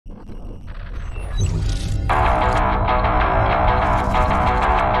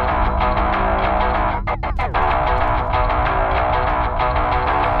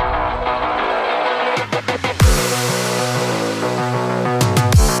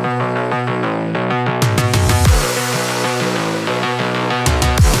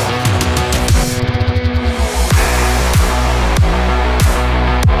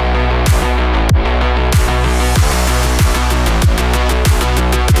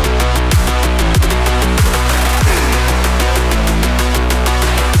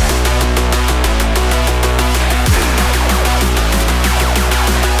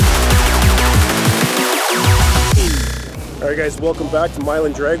Alright guys, welcome back to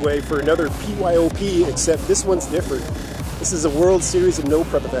Milan Dragway for another PYOP, except this one's different. This is a World Series of No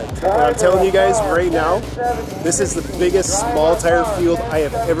Prep event. And I'm telling you guys right now, this is the biggest small tire field I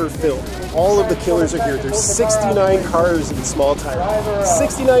have ever filmed. All of the killers are here. There's 69 cars in the small tire.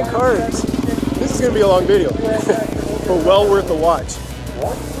 69 cars! This is going to be a long video, but well worth the watch.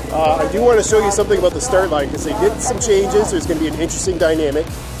 I do want to show you something about the start line because they did some changes. There's going to be an interesting dynamic,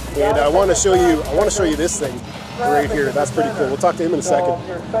 and I want to show you this thing right here. That's pretty cool. We'll talk to him in a second.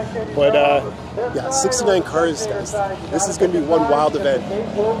 But yeah, 69 cars, guys. This is going to be one wild event.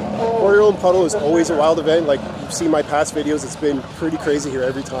 Oriole and Puddle is always a wild event. Like you've seen my past videos, it's been pretty crazy here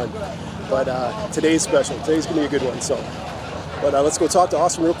every time. But today's special. Today's going to be a good one. So, but let's go talk to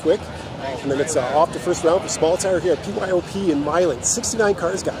Austin real quick, and then it's off the first round for small tire here at PYOP in Milan. 69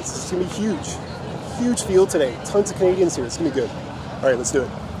 cars, guys. This is going to be huge. Huge field today. Tons of Canadians here. It's going to be good. All right, let's do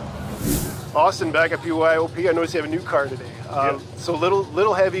it. Austin, back at PYOP. I noticed you have a new car today. Yep. So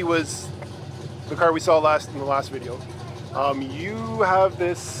little heavy was the car we saw in the last video. You have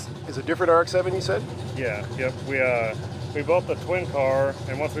this is a different RX-7, you said? Yeah. Yep. We built the twin car,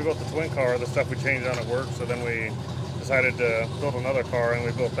 and once we built the twin car, the stuff we changed on it worked. So then we decided to build another car, and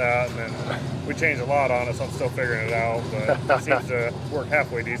we built that, and then we changed a lot on it. So I'm still figuring it out, but it seems to work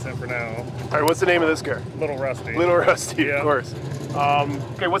halfway decent for now. All right. What's the name of this car? Little Rusty. Little Rusty, yeah. Of course.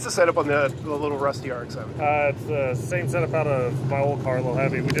 Okay, what's the setup on the Little Rusty RX-7? It's the same setup out of my old car, a little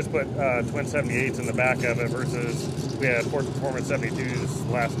heavy. We just put twin 78s in the back of it versus we had Ford Performance 72s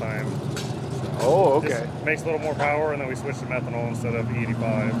last time. Oh, okay. Just makes a little more power, and then we switched to methanol instead of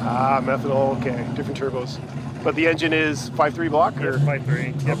E85. Ah, methanol, okay. Different turbos. But the engine is 5.3 block? Or? Yeah,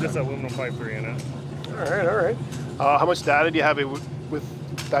 5.3. Yep, just aluminum 5.3 in it. All right, all right. How much data do you have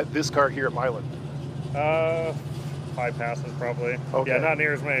with this car here at Milan? 5 passes probably. Okay. Yeah, not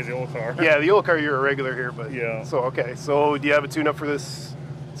near as many as the old car. Yeah, the old car you're a regular here, but yeah. So okay, so do you have a tune-up for this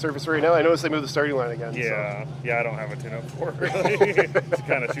surface right now? I noticed they moved the starting line again. Yeah, so. Yeah, I don't have a tune-up for it really. It's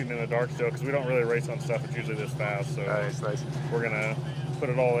kind of shooting in the dark still because we don't really race on stuff that's usually this fast. So nice. We're gonna put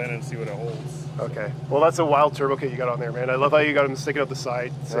it all in and see what it holds. Okay. Well, that's a wild turbo kit you got on there, man. I love how you got them sticking out the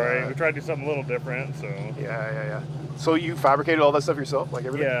side. Right. We tried to do something a little different. So. Yeah. So you fabricated all that stuff yourself, like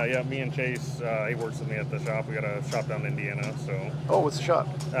everything? Yeah. Me and Chase, he works with me at the shop. We got a shop down in Indiana. So. Oh, what's the shop?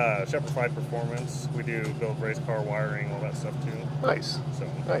 Shepherd Performance. We do build race car wiring, all that stuff too. Nice. So.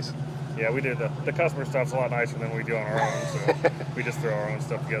 Nice. Yeah, we do the customer stuff's a lot nicer than we do on our own. So we just throw our own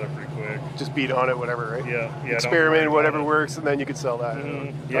stuff together pretty quick. Just beat on it, whatever, right? Yeah. Experiment, whatever works, and then you can sell that.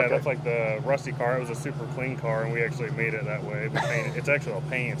 Mm-hmm. Yeah, okay. That's like the Rusty car. It was a super clean car, and we actually made it that way. We painted. It's actually a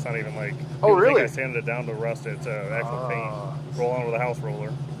paint. It's not even like. Oh, really? I sanded it down to rust. It's actual paint. Roll on with a house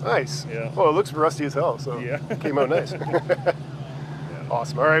roller. Nice. Yeah. Well, it looks rusty as hell, so yeah. It came out nice. Yeah.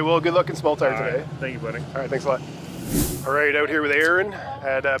 Awesome. All right. Well, good luck in small tire today. Right. Thank you, buddy. All right. Thanks a lot. All right, out here with Aaron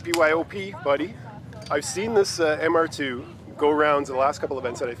at PYOP, buddy. I've seen this MR2 go rounds the last couple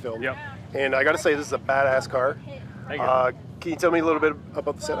events that I filmed. Yep. And I got to say, this is a badass car. Thank you. Can you tell me a little bit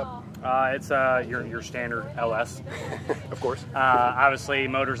about the setup? It's your standard LS. Of course. Obviously,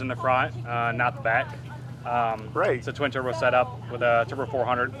 motors in the front, not the back. Right. It's a twin turbo setup with a turbo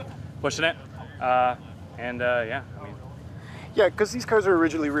 400 pushing it. Yeah, I mean. Yeah, because these cars are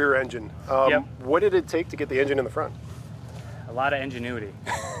originally rear engine. Yep. What did it take to get the engine in the front? A lot of ingenuity.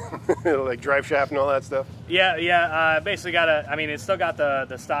 Like drive shaft and all that stuff? Yeah. Basically it's still got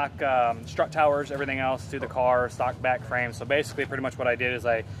the stock strut towers, everything else to the car, stock back frame. So basically pretty much what I did is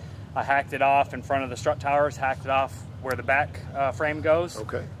I hacked it off in front of the strut towers, hacked it off where the back frame goes.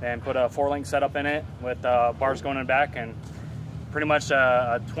 Okay. And put a 4-link setup in it with bars going in back, and pretty much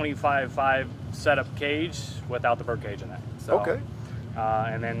a 25.5 setup cage without the bird cage in it. So, okay.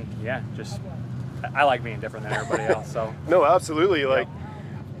 And then, yeah, just, I like being different than everybody else, so. No, absolutely. Like,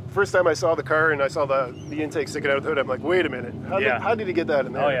 first time I saw the car and I saw the intake sticking out of the hood, I'm like, wait a minute. How did he get that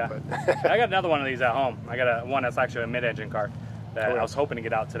in there? Oh, yeah. I got another one of these at home. I got one that's actually a mid-engine car that I was hoping to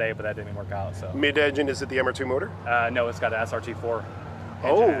get out today, but that didn't work out, so. Mid-engine, is it the MR2 motor? No, it's got an SRT4.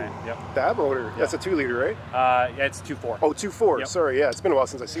 Oh, in it. Yep. that motor. Yep. That's a 2-liter, right? Yeah, it's 2.4. Oh, 2.4. Yep. Sorry, yeah, it's been a while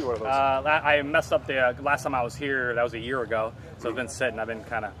since I see one of those. I messed up the last time I was here. That was a year ago. So it's been sitting. I've been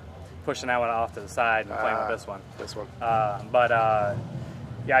kind of pushing that one off to the side and playing with this one.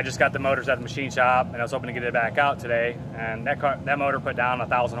 Yeah, I just got the motors at the machine shop, and I was hoping to get it back out today. And that motor put down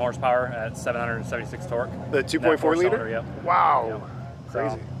 1,000 horsepower at 776 torque. The 2.4 liter? Yep. Wow. Yep.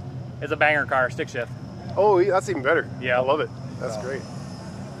 Crazy. So, it's a banger car, stick shift. Oh, that's even better. Yeah. I love it. That's great.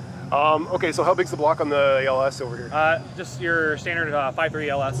 Okay, so how big's the block on the LS over here? Just your standard 5.3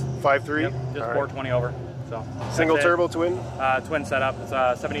 LS. 5.3? Yep, just 420 over. So single turbo twin? Twin setup. It's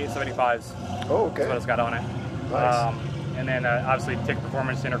 7875s. Oh, okay. That's what it's got on it. Nice. And then obviously TIC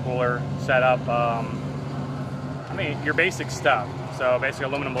performance intercooler setup. I mean, your basic stuff. So basically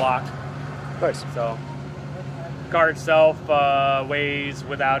aluminum block. Nice. So car itself weighs,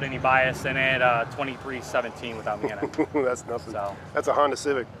 without any bias in it, 2317 without me in it. That's nothing. So that's a Honda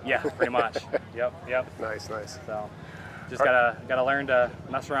Civic. Yeah, pretty much. Yep. Nice. So just gotta learn to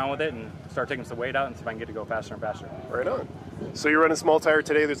mess around with it and start taking some weight out and see if I can get to go faster and faster. Right on. So you're running small tire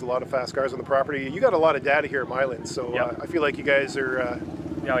today. There's a lot of fast cars on the property. You got a lot of data here at Milan, so I feel like you guys are.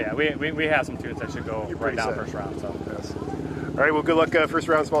 Oh yeah, we have some tunes that should go right down first round. So. Yes. All right. Well, good luck first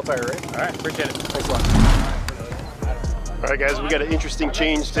round small tire. Right. All right. Appreciate it. Thanks a lot. All right, guys. We got an interesting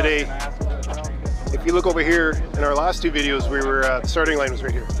change today. If you look over here, in our last 2 videos, we were the starting line was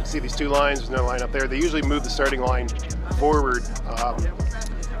right here. You see these 2 lines. There's no line up there. They usually move the starting line forward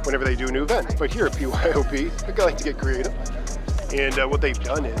whenever they do a new event. But here at PYOP, I like to get creative. And what they've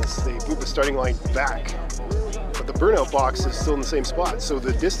done is they've moved the starting line back, but the burnout box is still in the same spot. So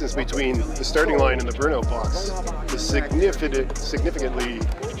the distance between the starting line and the burnout box is significantly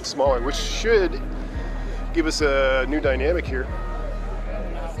smaller, which should give us a new dynamic here.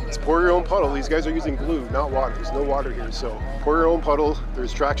 It's pour your own puddle. These guys are using glue, not water. There's no water here, so pour your own puddle.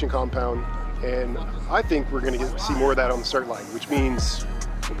 There's traction compound, and I think we're going to see more of that on the start line, which means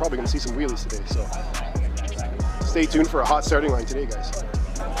we're probably going to see some wheelies today. So stay tuned for a hot starting line today, guys.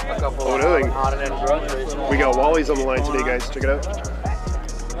 Oh, another thing. We got Wallies on the line today, guys. Check it out.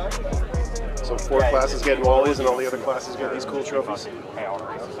 So 4 classes getting Wallies, and all the other classes get these cool trophies.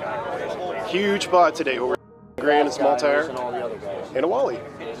 Huge pot today. Over grand and small tire, and a Wally.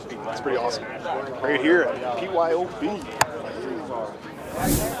 That's pretty awesome. Right here at PYOP.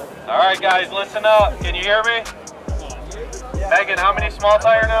 All right, guys, listen up. Can you hear me? Megan, how many small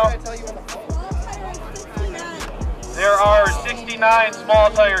tire now? There are 69 small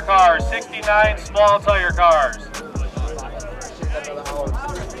tire cars. 69 small tire cars.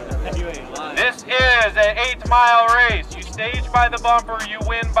 This is an 8-mile race. You stage by the bumper, you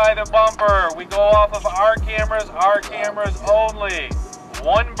win by the bumper. We go off of our cameras only.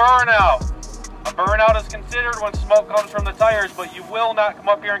 1 burnout. A burnout is considered when smoke comes from the tires, but you will not come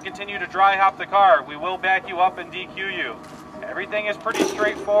up here and continue to dry hop the car. We will back you up and DQ you. Everything is pretty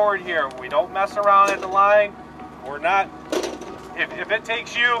straightforward here. We don't mess around at the line. We're not, if it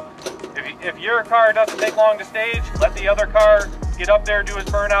takes you, if your car doesn't take long to stage, let the other car get up there, do his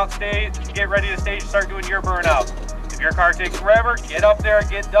burnout stage, get ready to stage, start doing your burnout. If your car takes forever, get up there and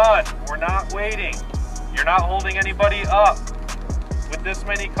get done. We're not waiting. You're not holding anybody up. With this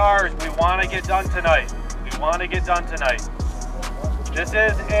many cars, we want to get done tonight. We want to get done tonight. This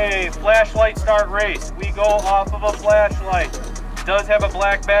is a flashlight start race. We go off of a flashlight. It does have a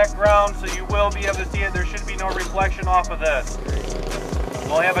black background, so you will be able to see it. There should be no reflection off of this.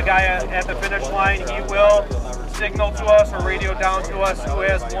 We'll have a guy at the finish line. He will signal to us or radio down to us who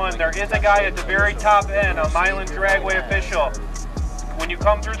has won. There is a guy at the very top end, a Milan Dragway official. When you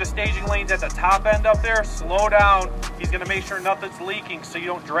come through the staging lanes at the top end up there, slow down. He's going to make sure nothing's leaking so you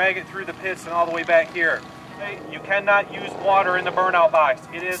don't drag it through the pits and all the way back here. You cannot use water in the burnout box.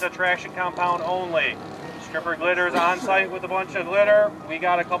 It is a traction compound only. Stripper glitter is on site with a bunch of glitter. We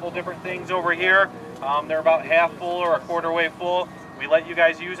got a couple different things over here. They're about half full or a quarter way full. We let you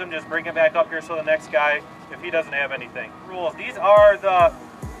guys use them. Just bring it back up here so the next guy, if he doesn't have anything. Rules. These are the,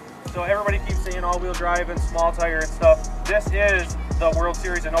 so everybody keeps saying all-wheel drive and small tire and stuff. This is the World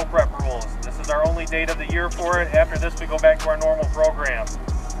Series of No Prep rules. This is our only date of the year for it. After this, we go back to our normal program.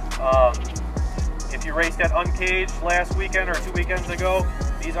 If you raced at Uncaged last weekend or 2 weekends ago,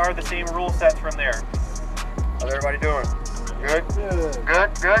 these are the same rule sets from there. How's everybody doing? Good?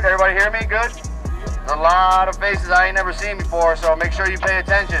 Good. Everybody hear me? Good? There's a lot of faces I ain't never seen before, so make sure you pay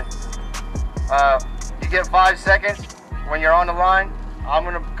attention. You get 5 seconds when you're on the line. I'm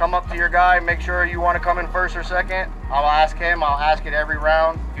going to come up to your guy, make sure you want to come in first or second. I'll ask him. I'll ask it every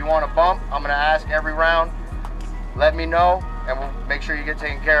round. If you want to bump, I'm going to ask every round. Let me know, and we'll make sure you get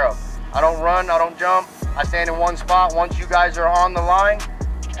taken care of. I don't run, I don't jump. I stand in one spot. Once you guys are on the line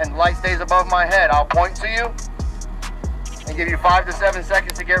and the light stays above my head, I'll point to you and give you 5 to 7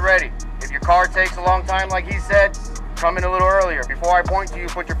 seconds to get ready. If your car takes a long time, like he said, come in a little earlier. Before I point to you,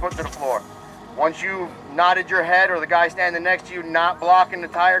 put your foot to the floor. Once you nodded your head or the guy standing next to you not blocking the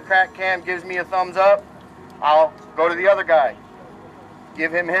tire crack cam gives me a thumbs up, I'll go to the other guy.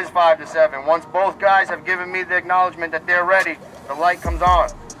 Give him his 5 to 7. Once both guys have given me the acknowledgement that they're ready, the light comes on.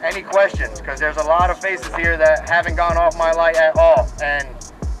 Any questions? Because there's a lot of faces here that haven't gone off my light at all, and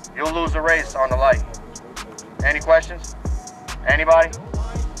you'll lose the race on the light. Any questions? Anybody?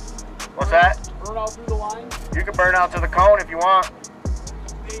 What's that? Burn out through the line? You can burn out to the cone if you want.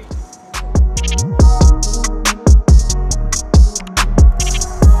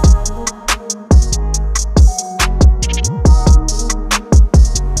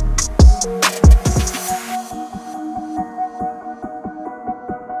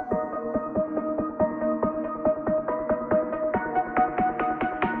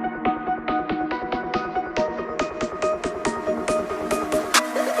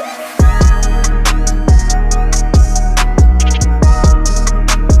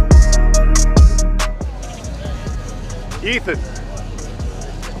 Ethan,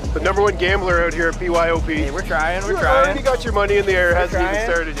 the #1 gambler out here at PYOP. Hey, we're trying, You already got your money in the air, hasn't even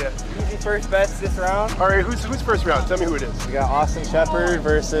started yet. Easy first bets this round. All right, who's first round? Tell me who it is. We got Austin Shepherd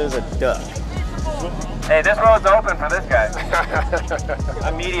versus a duck. Hey, this road's open for this guy.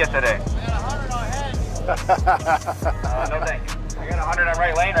 I'm media today. No thank you. I got 100 on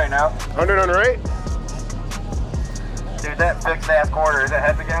right lane right now. 100 on right? Dude, that fixed ass quarter, is it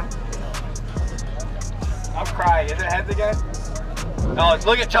heads again? I'm crying, is it heads again? No,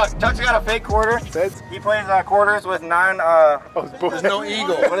 look at Chuck. Chuck's got a fake quarter. Heads? He plays quarters with 9, There's no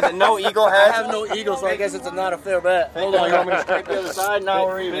eagle. what is it, no eagle head? I have no eagle, so I guess it's not a fair bet. Hold on, you want me to scrape the other side? Now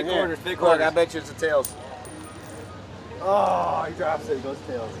we're even. Big quarters, big Look, quarters. I bet you it's the tails. Oh, he drops it, he goes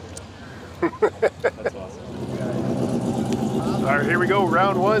tails. That's awesome. All right, here we go.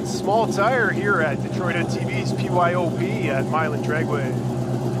 Round 1, small tire here at DetroitHoodTV's PYOP at Milan Dragway.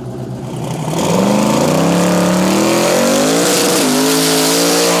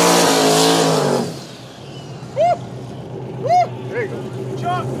 There you go.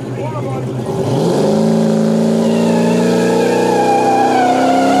 Chuck!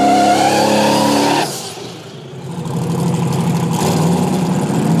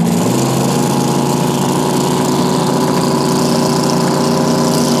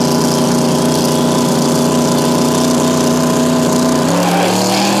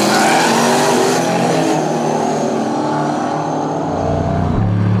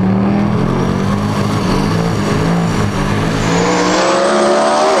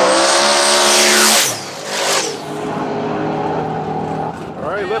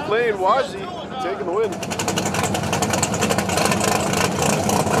 Left lane, Wajdi taking the win.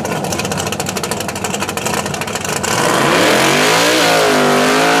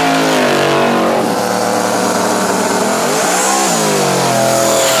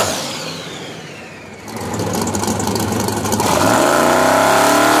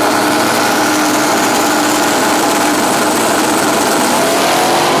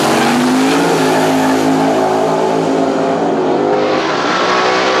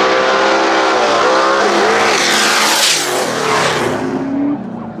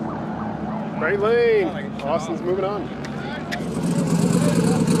 Right lane. Austin's moving on.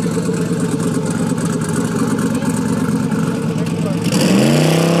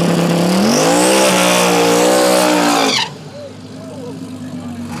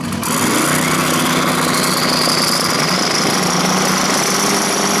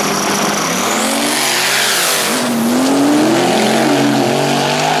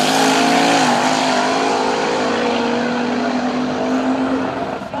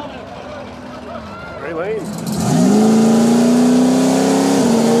 Right lane.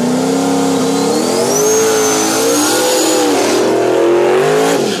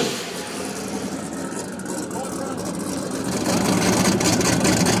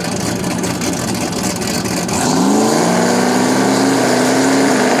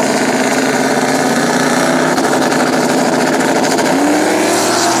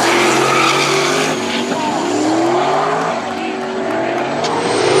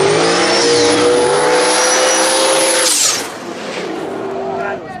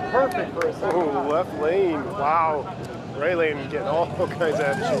 Oh, left lane. Wow. Right lane getting all kinds of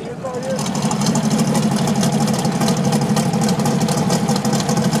action.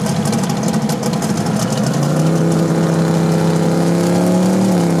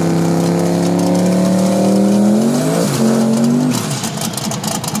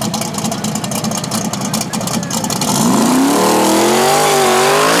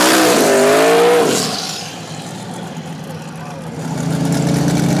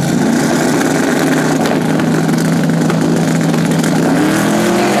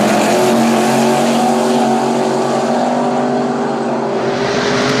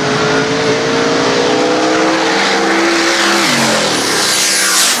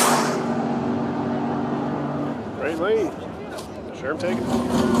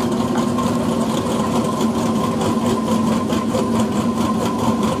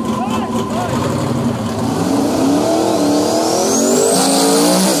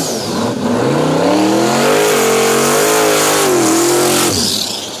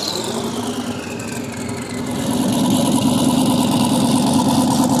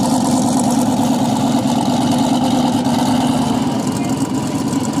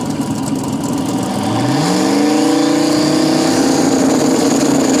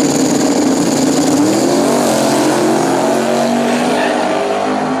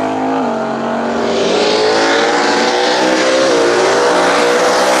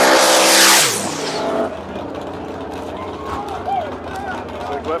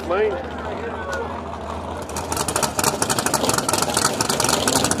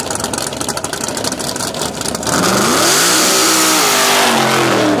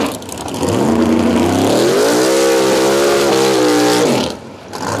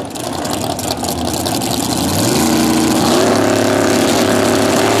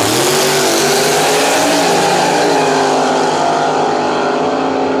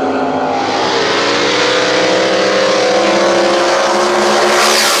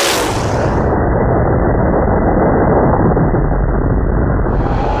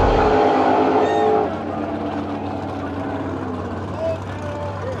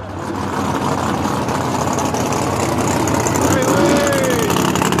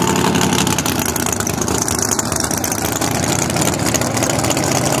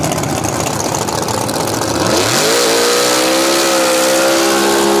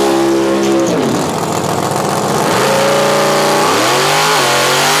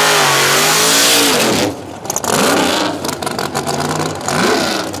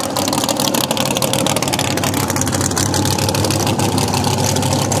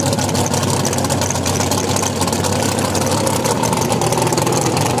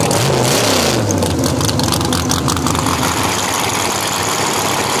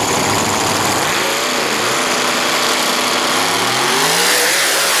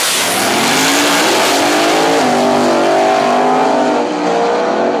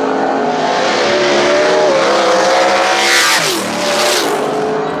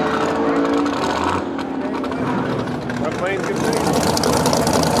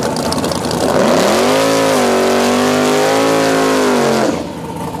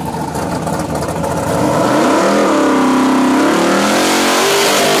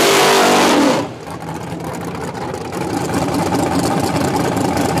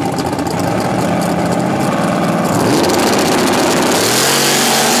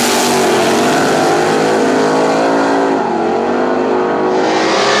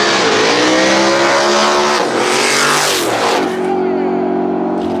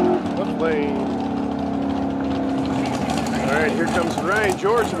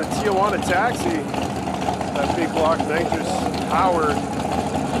 want a taxi. That big block nitrous power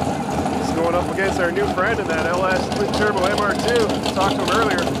is going up against our new friend in that LS twin turbo MR2. Talked to him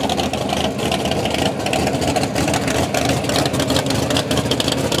earlier.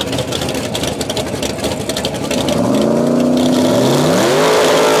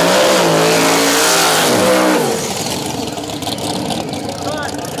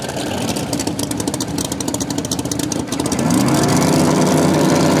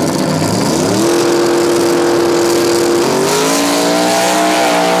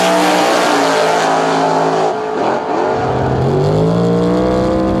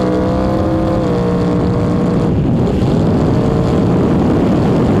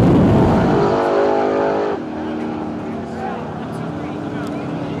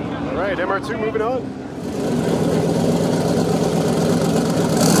 MR2 moving on.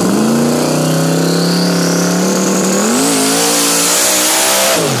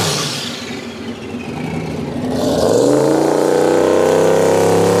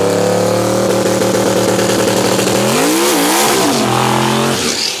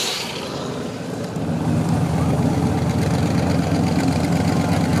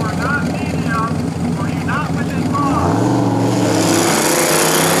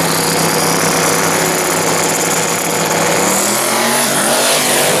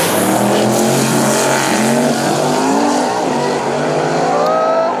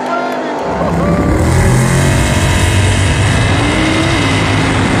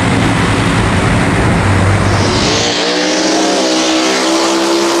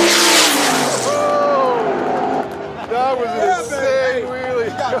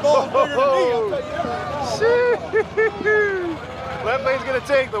 Left lane's gonna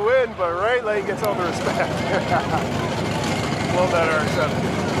take the win, but right lane gets all the respect. Love that R7.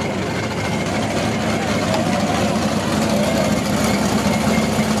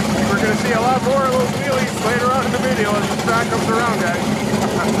 We're gonna see a lot more of those wheelies later on in the video as the track comes around, guys.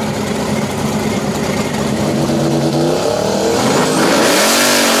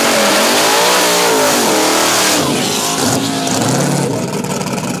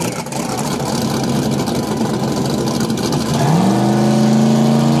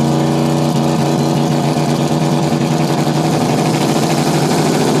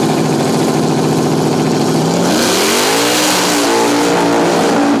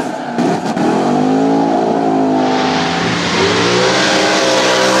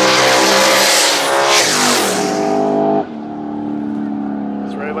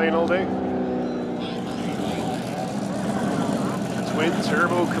 Twin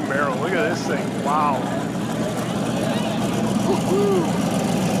turbo Camaro. Look at this thing. Wow. Woo-hoo.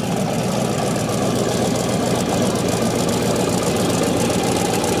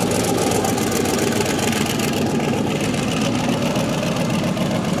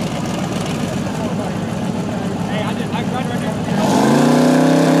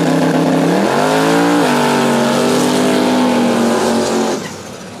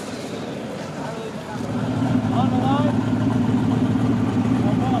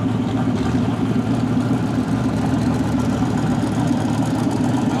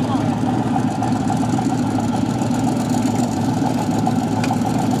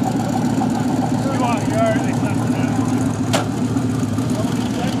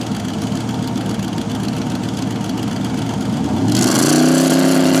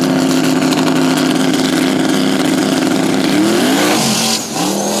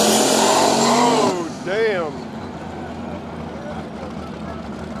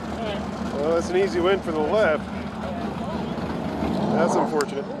 Well, that's an easy win for the left. That's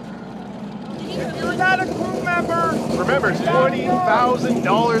unfortunate. You're not a crew member! Remember,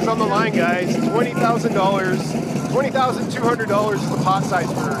 $20,000 on the line, guys. $20,000. $20,200 is the pot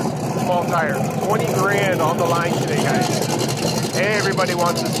size for a small tire. 20 grand on the line today, guys. Everybody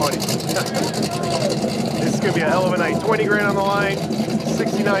wants this money. This is going to be a hell of a night. 20 grand on the line,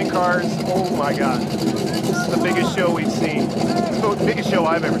 69 cars. Oh my God. This is the biggest show we've seen. It's the biggest show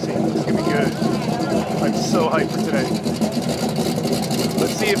I've ever seen. It's going to be good. I'm so hyped for today.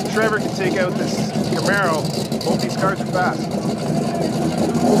 Let's see if Trevor can take out this Camaro. Both these cars are fast.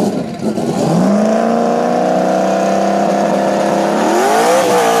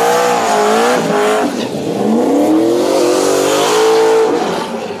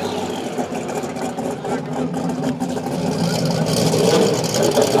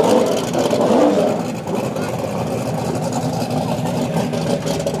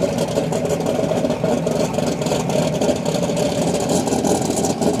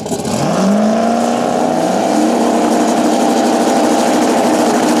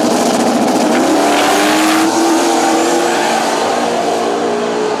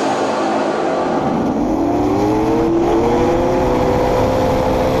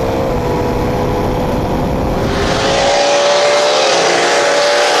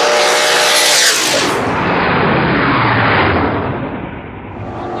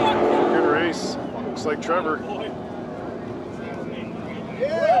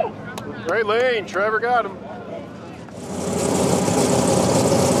 Right lane, Trevor got him.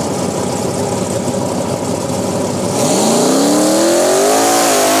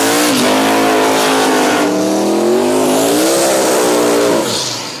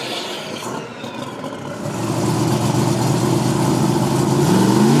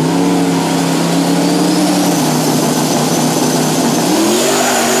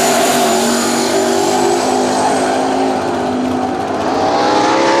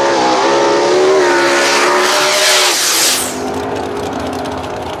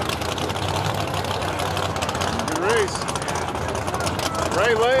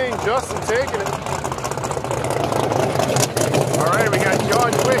 Right lane, Johnston taking it. Alright, we got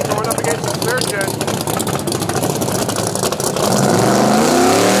John Quick going up against the third gen.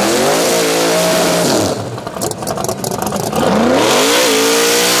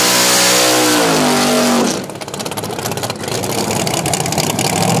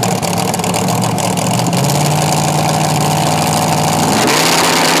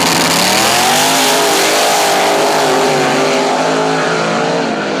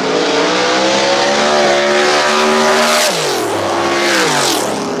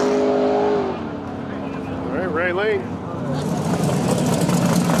 Right lane.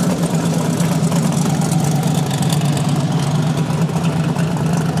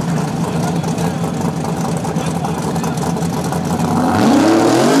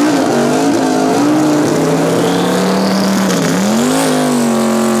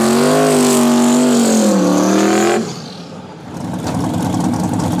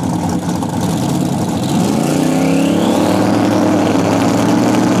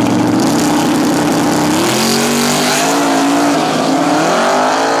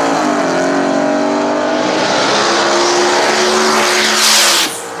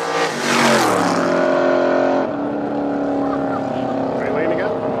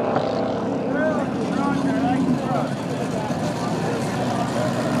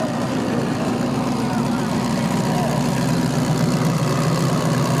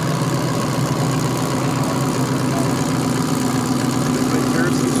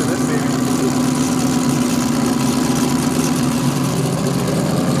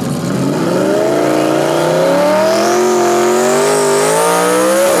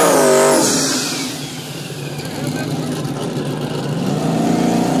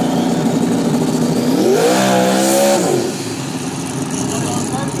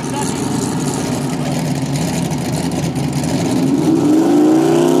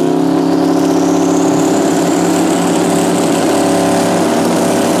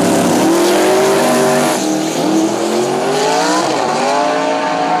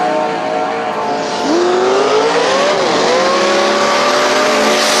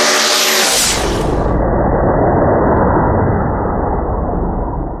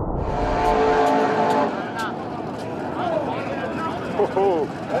 Oh,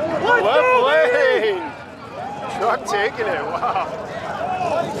 left lane. Truck taking it. Wow.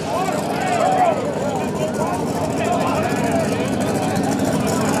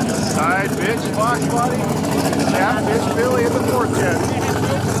 Side bitch, box body. Cap bitch, Billy in the fourth gen.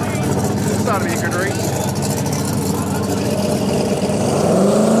 This ought to be a good race.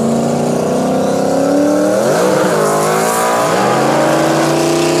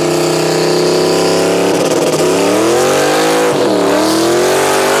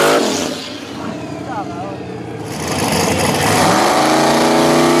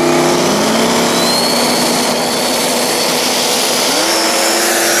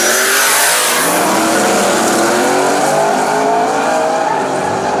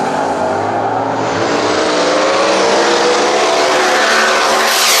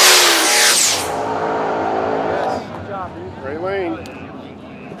 Right lane.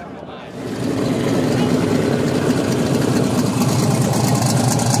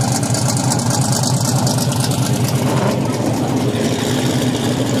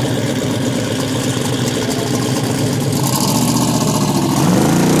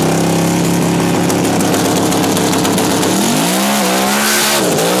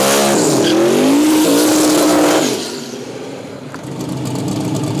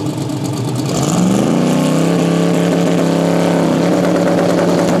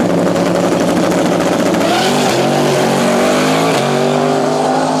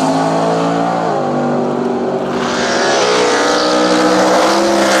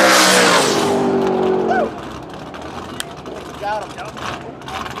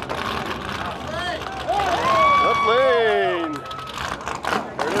 Up lane.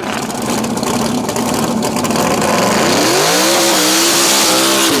 There it is.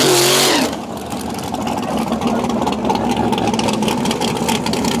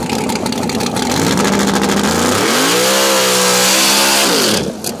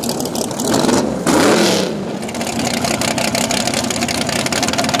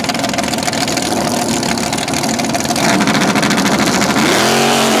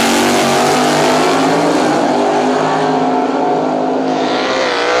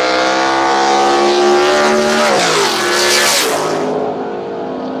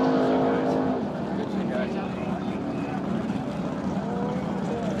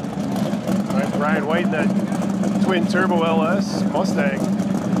 Brian White in that twin turbo LS Mustang.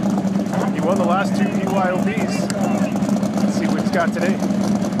 He won the last 2 PYOPs. Let's see what he's got today.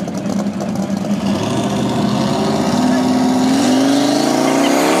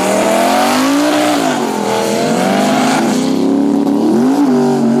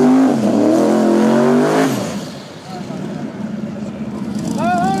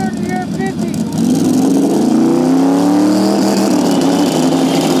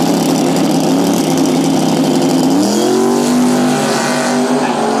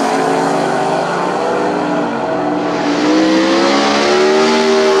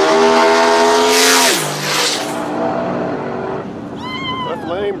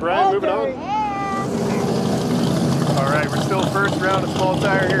 Brian, moving on. All right, we're still first round of small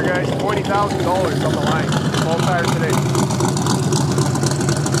tire here, guys. $20,000 on the line. Small tire today.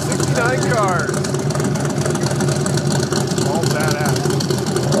 69 cars. All badass.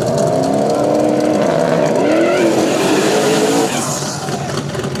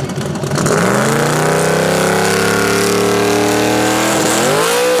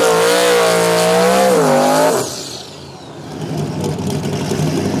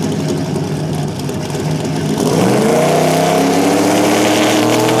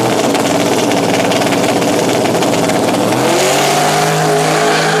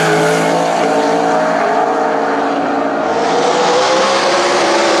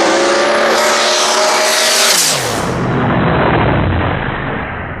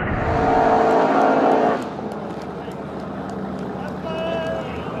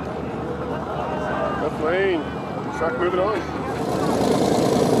 Lane. Truck moving on.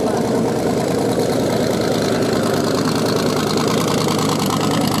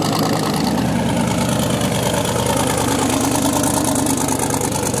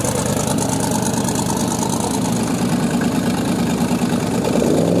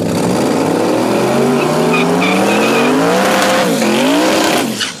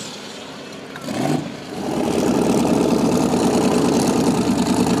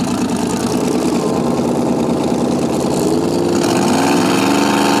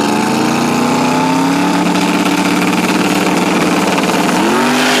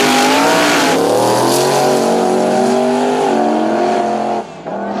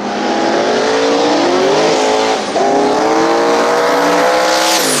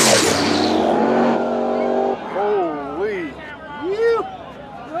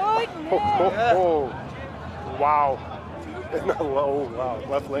 Oh, wow. Oh, wow.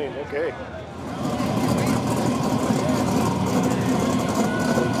 Left lane. Okay.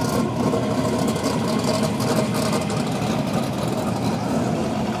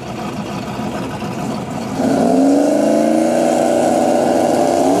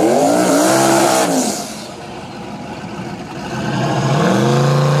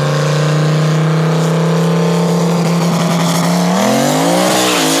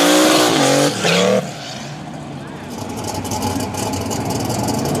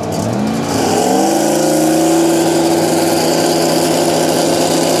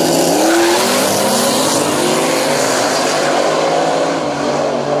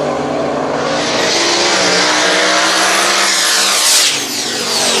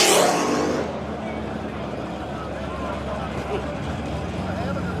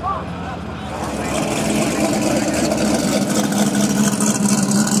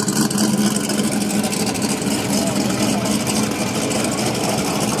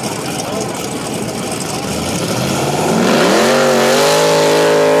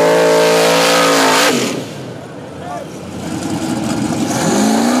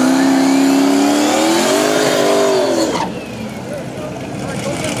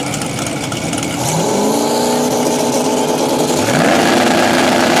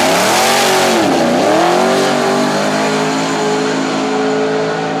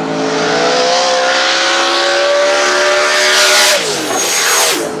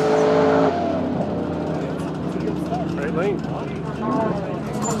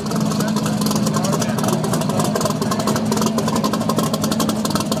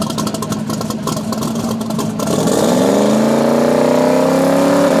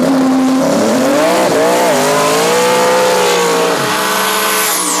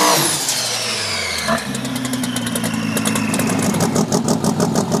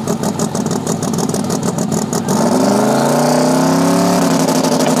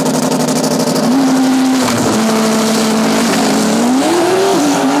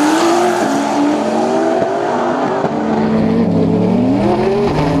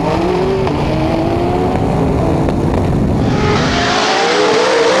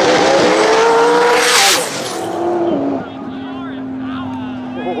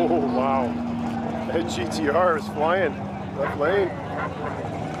 Oh, wow. That GTR is flying left lane.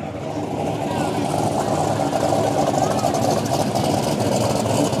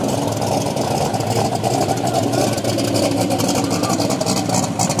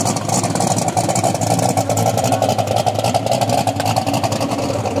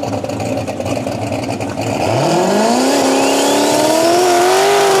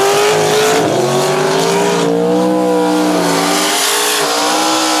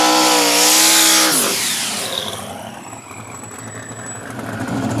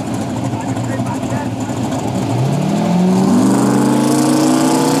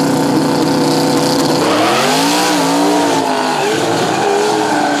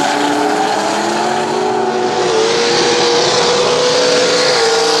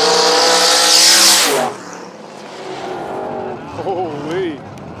 Holy.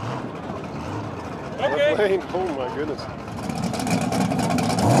 Okay. Lane. Oh my goodness.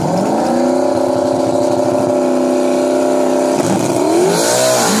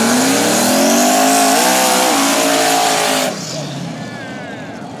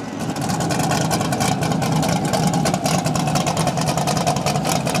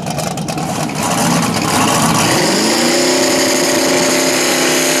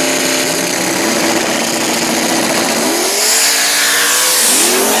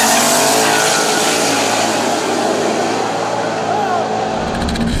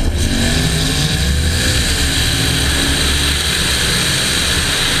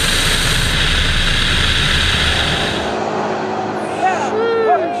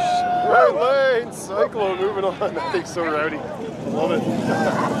 Cyclo moving on. That thing's so rowdy. I love it.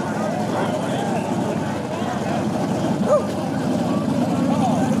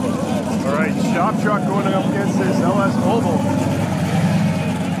 All right, shop truck going up against this LS Volvo.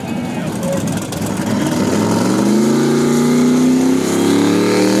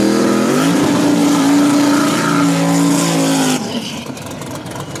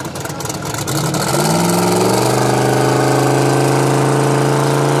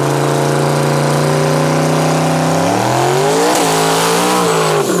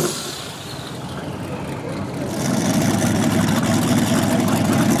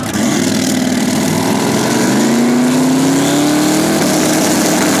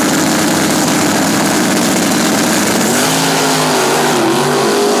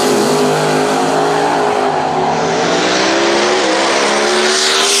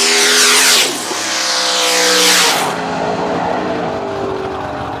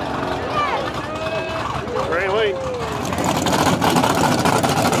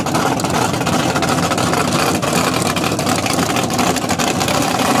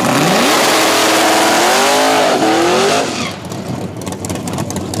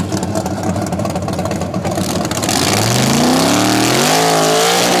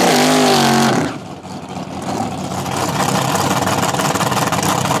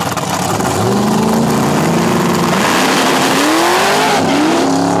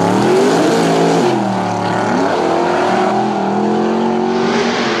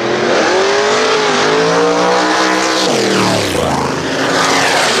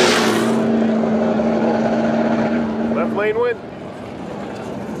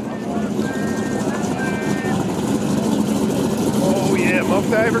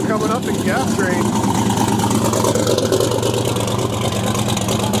 Diver coming up in gap train.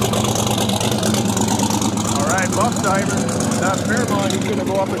 Alright, Buff Diver. That Fairmont, he's going to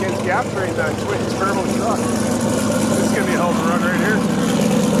go up against gap train, that twin turbo truck. This is going to be a hell of a run right here.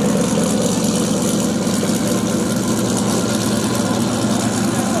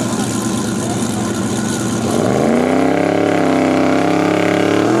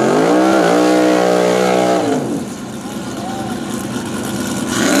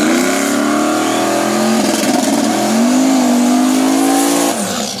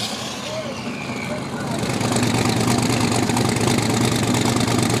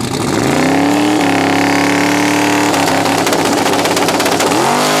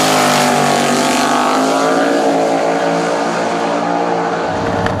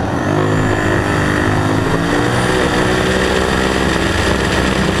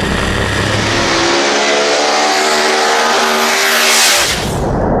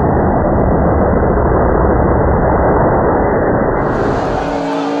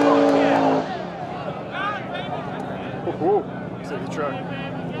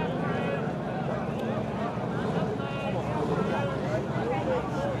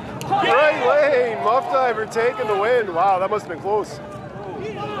 Muff Diver taking the win. Wow, that must have been close.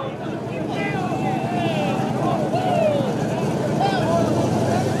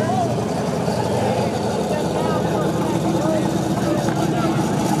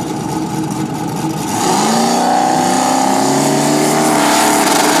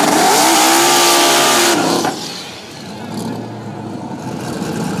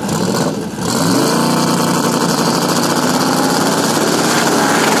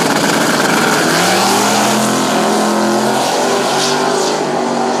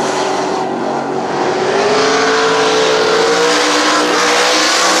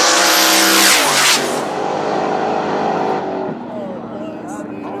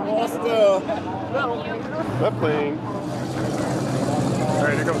 Left lane. All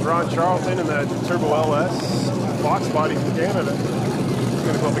right, here comes Ron Charlton in the Turbo LS box body from Canada. He's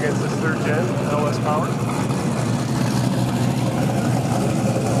going to go up against this 3rd gen LS power.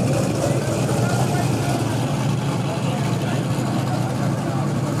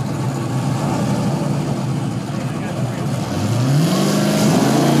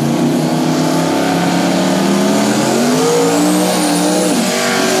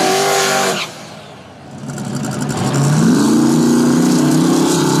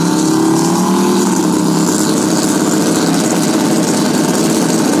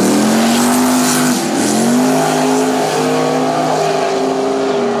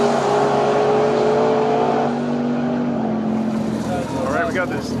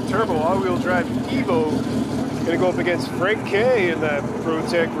 Going to go up against Frank K in that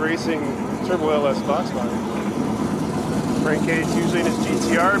ProTree Racing Turbo LS box body. Frank K is usually in his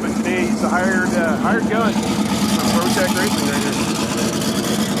GTR, but today he's a hired gun from ProTree Racing right here.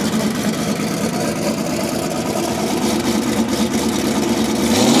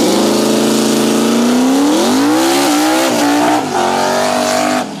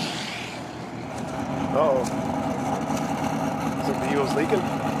 Uh-oh. Looks like the Eagle's leaking.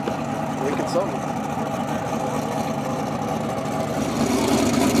 Leaking something.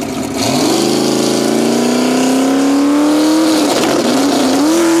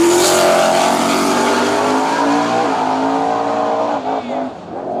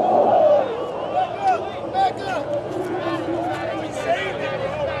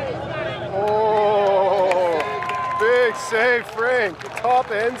 Save, Frank.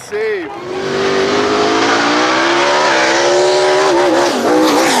 Top end save.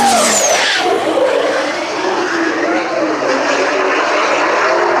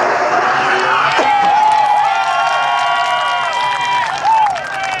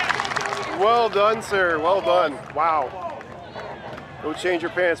 Well done, sir. Well done. Wow. Don't change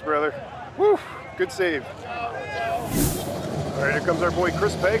your pants, brother. Woo. Good save. All right, here comes our boy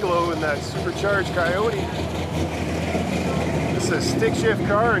Chris Pagalo in that supercharged Coyote. This is a stick shift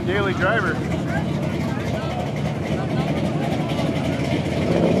car and daily driver.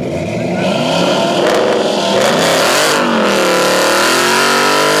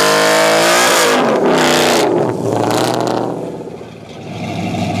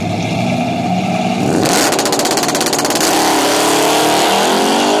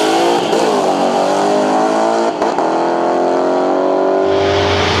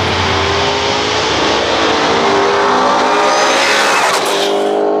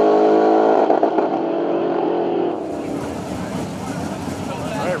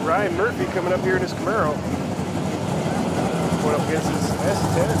 Coming up here in his Camaro. Going up against his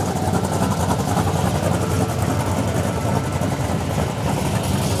S10.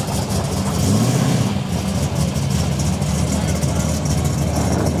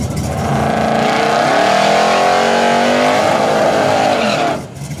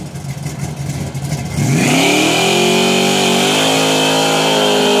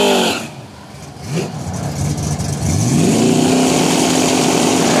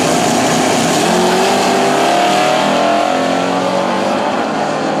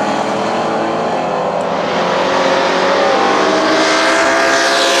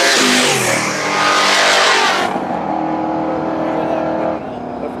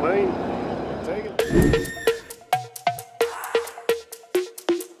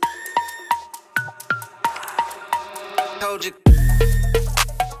 Told you.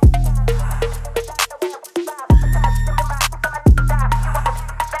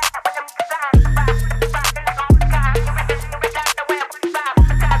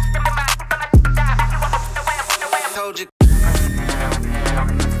 Told you.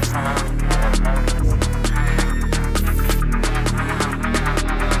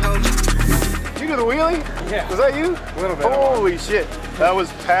 You do the wheelie? Yeah. Was that you? A little bit. Holy shit. That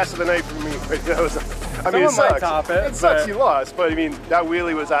was pass of the night for me. That was, I mean, it sucks. Top it, It sucks you lost, but I mean, that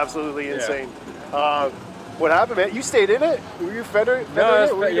wheelie was absolutely insane. What happened, man? You stayed in it? Were you federing it?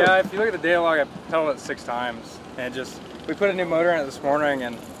 Yeah, if you look at the data log, I pedaled it 6 times. And we put a new motor in it this morning,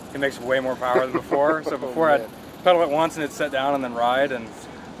 and it makes way more power than before. So before I'd pedal it once and it'd set down and then ride. And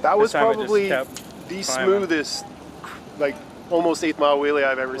that was probably the smoothest, like, almost 8th mile wheelie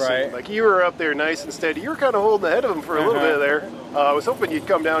I've ever seen. Like, you were up there nice and steady. You were kind of holding ahead of him for a little bit there. I was hoping you'd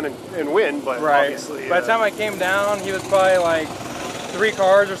come down and win, but obviously... By the time I came down, he was probably like 3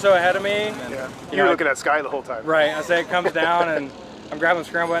 cars or so ahead of me. And, you were looking at sky the whole time. Right. I say it comes down, and I'm grabbing the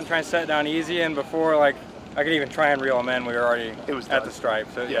scramble button, trying to set it down easy, and before like I could even try and reel him in, we were already at the stripe.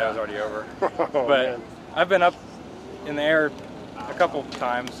 So yeah, it was already over. But man. I've been up in the air a couple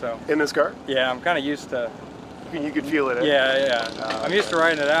times. So in this car? Yeah, I'm kind of used to. You could feel it. Eh? Yeah. I'm used to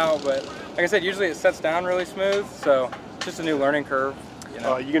riding it out, but like I said, usually it sets down really smooth. So it's just a new learning curve. You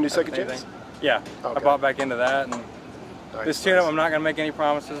know, you gonna do second chance? Yeah. Okay. I bought back into that, and this tune-up, I'm not gonna make any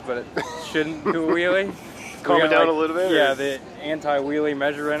promises, but it shouldn't do a wheelie. Calm it down a little bit? Yeah, the anti-wheelie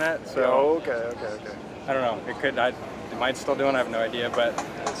measure in it. So okay. I don't know. It could. It might still do it. I have no idea, but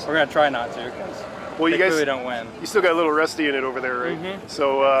we're gonna try not to. Well, you guys clearly don't win. You still got a little rusty in it over there, right? Mm-hmm.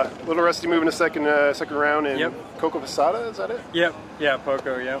 So a little rusty moving to second round in Coco Posada, is that it? Yep. Yeah,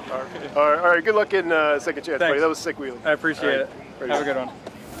 Poco. Yep. Okay. All right. Good luck in second chance, buddy. That was a sick wheelie. I appreciate it. Ready. Have a good one.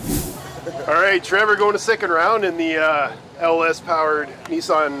 All right, Trevor going to second round in the LS-powered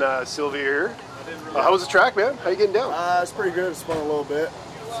Nissan Silva here. How was the track, man? How you getting down? It's pretty good. It spun a little bit.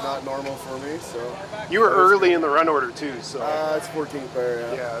 It's not normal for me, so. You were early in the run order too, so. It's 14th pair,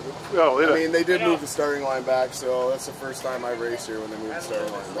 yeah. I mean, they did move the starting line back, so that's the first time I raced here when they moved the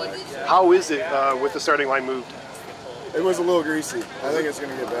starting line back. How is it with the starting line moved? It was a little greasy. I think it's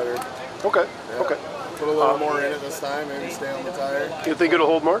going to get better. Okay. Yeah. Okay. Put a little more in it this time, maybe stay on the tire. You think it'll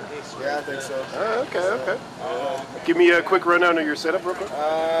hold more? Yeah, I think so. Okay. Give me a quick rundown of your setup real quick.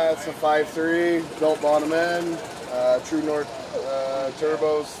 It's a 5.3, built bottom end, True North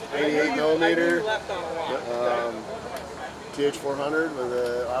turbos, 88 millimeter, TH400 with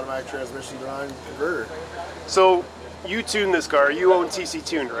an automatic transmission design converter. So you tune this car. You own TC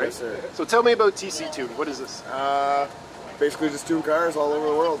Tune, right? Yes, sir. So tell me about TC Tune. What is this? Basically just tune cars all over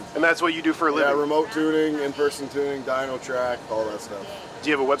the world. And that's what you do for a living? Yeah, remote tuning, in-person tuning, dyno track, all that stuff. Do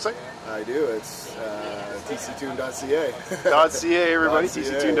you have a website? I do. It's tctune.ca. .ca, everybody.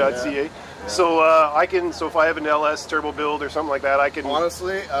 tctune.ca. Yeah. So so if I have an LS turbo build or something like that, I can.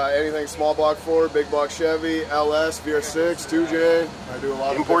 Honestly, anything small block Ford, big block Chevy, LS, VR6, 2J. I do a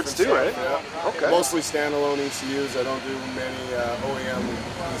lot imports of too, stuff. right? Yeah. Okay. Mostly standalone ECUs. I don't do many OEM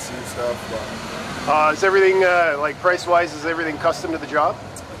ECU stuff. But. Is everything like price-wise? Is everything custom to the job?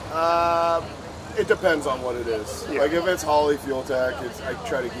 It depends on what it is. Yeah. Like if it's Holley Fuel Tech, I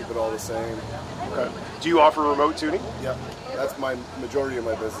try to keep it all the same. Okay. Do you offer remote tuning? Yeah, that's my majority of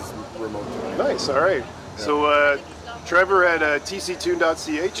my business, remote tuning. Nice. All right. Yeah. So Trevor at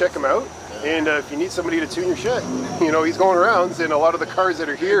tctune.ca, check him out. And if you need somebody to tune your shit, you know, he's going around, and a lot of the cars that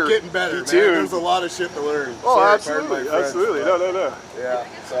are here, getting better, man. There's a lot of shit to learn. Oh, absolutely, absolutely. No. Yeah,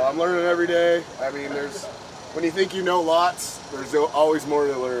 so I'm learning every day. I mean, when you think you know lots, there's always more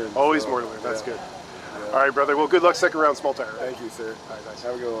to learn. Always more to learn. That's good. Yeah. All right, brother. Well, good luck second round, small tire. Thank you, sir. All right, nice.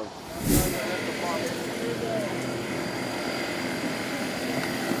 Have a good one.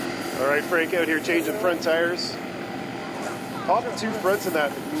 All right, Frank out here changing front tires. Popped 2 fronts in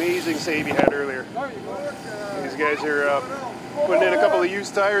that amazing save he had earlier. These guys are putting in a couple of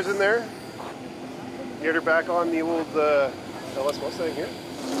used tires in there. Get her back on the old LS Mustang here.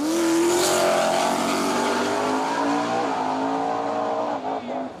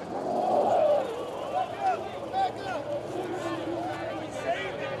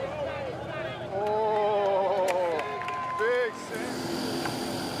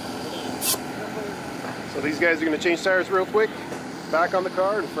 So these guys are going to change tires real quick, back on the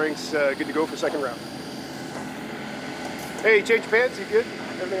car, and Frank's good to go for second round. Hey, change your pants, you good?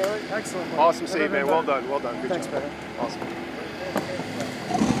 Everything all right? Excellent. Man. Awesome save, man. Well done, well done. Good Thanks, job. man. Awesome.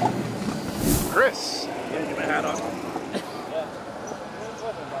 Chris. Yeah, get my hat on.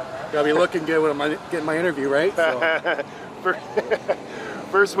 Gotta be looking good when I'm getting my interview, right? So.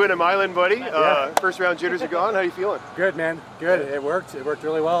 First win at Milan, buddy. First round jitters are gone. How you feeling? Good, man. Good. It worked. It worked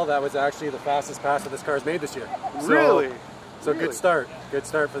really well. That was actually the fastest pass that this car's made this year. Really? So good start. Good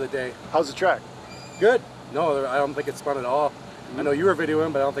start for the day. How's the track? Good. No, I don't think it spun at all. I know you were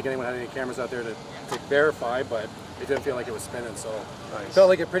videoing, but I don't think anyone had any cameras out there to verify, but it didn't feel like it was spinning, so nice. Felt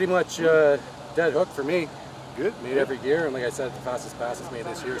like it pretty much dead hook for me. Good. Made every gear, and like I said, the fastest pass it's made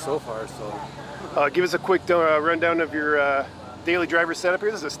this year so far. So, give us a quick rundown of your daily driver setup here.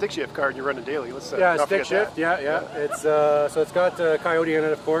 This is a stick shift car, and you're running daily. Let's stick shift. Yeah. It's so it's got Coyote in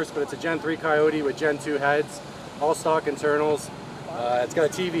it, of course, but it's a Gen 3 Coyote with Gen 2 heads, all stock internals. It's got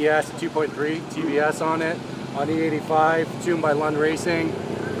a TVS, a 2.3 TVS on it, on E85, tuned by Lund Racing.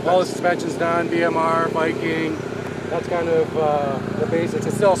 All the suspension's done, BMR, Viking. That's kind of the basics.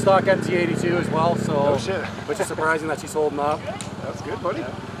 It's still stock MT82 as well, so which is surprising that she's holding up. That's good, buddy.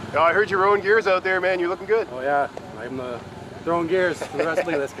 Yeah, I heard you're throwing gears out there, man. You're looking good. Oh yeah, I'm throwing gears for the rest of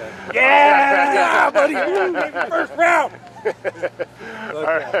this guy. Yeah, buddy. First round. All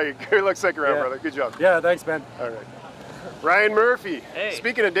right, good luck second round, brother. Good job. Yeah, thanks, man. All right. Ryan Murphy. Hey.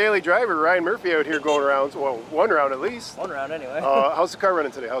 Speaking of daily driver, Ryan Murphy out here going around, well, one round at least. One round anyway. How's the car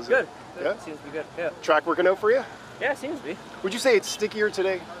running today? How's good. it? Yeah? Seems to be good, yeah. Track working out for you? Yeah, it seems to be. Would you say it's stickier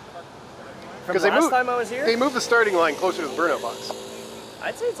today? From last time I was here? They moved the starting line closer to the burnout box.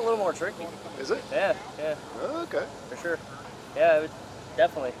 I'd say it's a little more tricky. Is it? Yeah, yeah. Oh, okay. For sure. Yeah,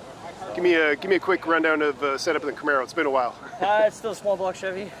 definitely. Give me a quick rundown of setup in the Camaro. It's been a while. It's still a small block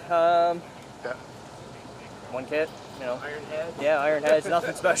Chevy. Yeah. One kit, you know. Iron head? Yeah, iron heads,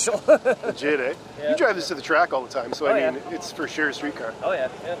 nothing special. Legit, eh? Yeah. You drive this to the track all the time, so Oh, I mean, yeah. it's for sure a street car. Oh yeah,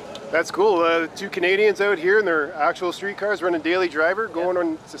 yeah. That's cool. 2 Canadians out here in their actual street cars running daily driver, going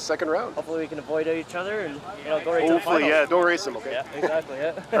on to second round. Hopefully we can avoid each other and go right to the final. Hopefully, yeah. Don't race them, okay? Yeah, exactly,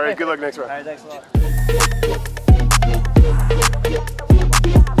 yeah. All right, good luck next round. All right, thanks a lot.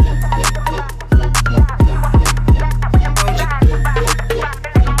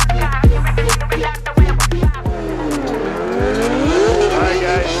 Alright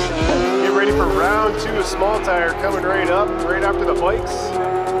guys, get ready for round 2 of small tire coming right up, right after the bikes.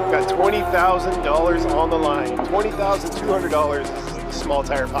 Got $20,000 on the line. $20,200 is the small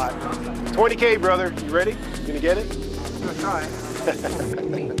tire pot. 20K, brother. You ready? You gonna get it? I'm gonna try.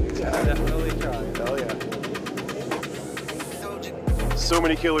 Definitely try. Hell yeah. So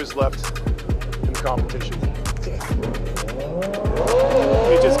many killers left in the competition.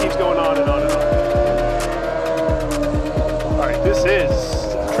 It just keeps going on and on and on. Alright, this is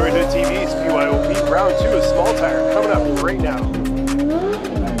DetroitHoodTV's PYOP round 2 of small tire coming up right now.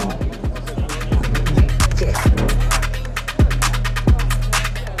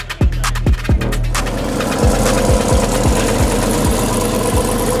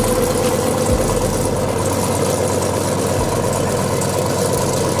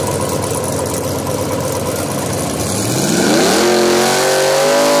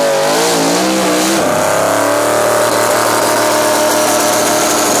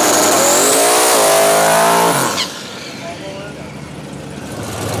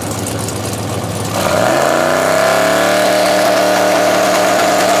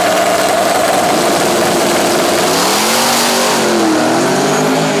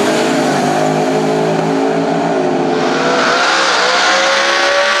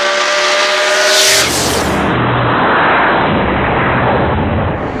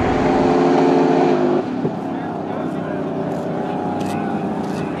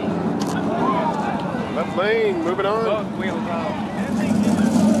 Lane, moving on.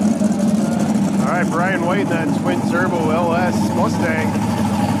 Alright, Brian White in that twin turbo LS Mustang.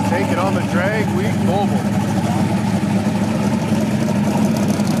 Taking on the drag week mobile.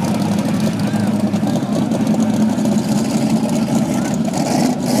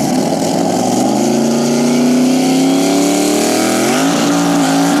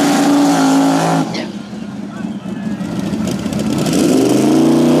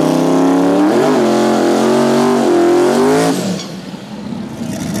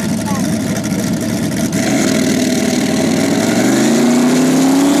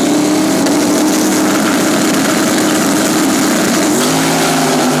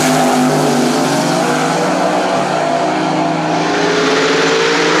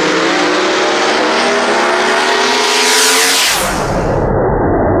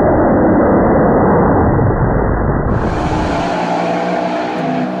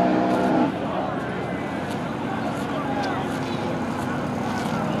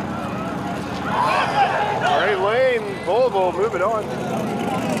 Volvo, moving on.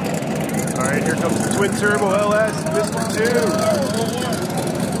 Alright, here comes the twin turbo LS, Mr. 2.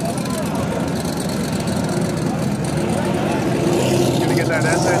 Gonna get that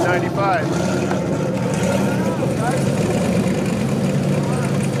SN95.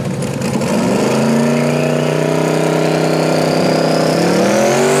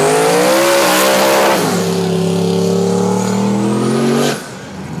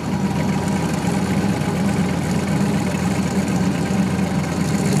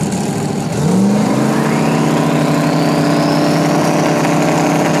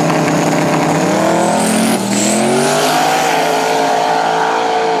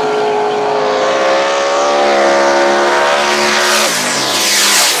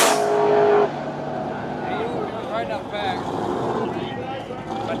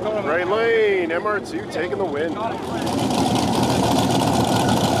 Right lane, MR2 taking the win.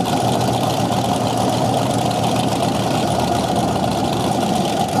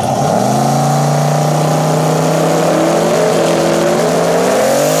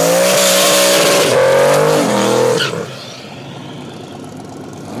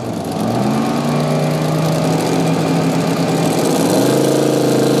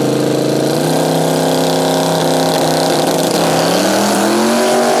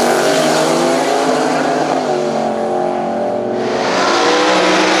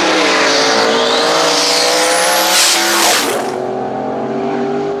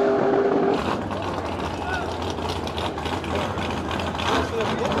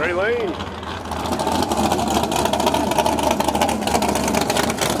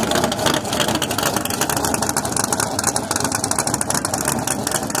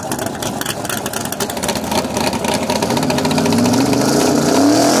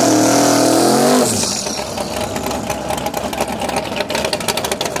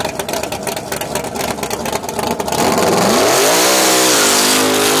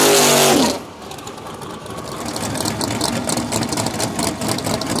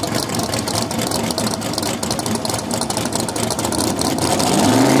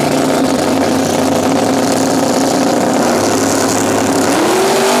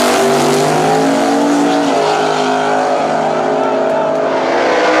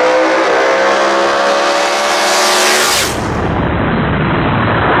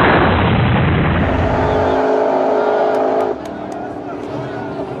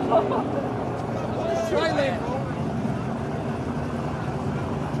 Hey,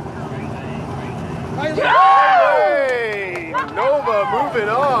 Nova moving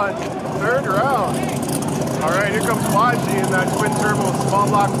on, third round. All right, here comes Wadji in that twin turbo small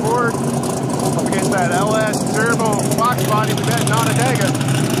block Ford up against that LS turbo box body we met in Onondaga.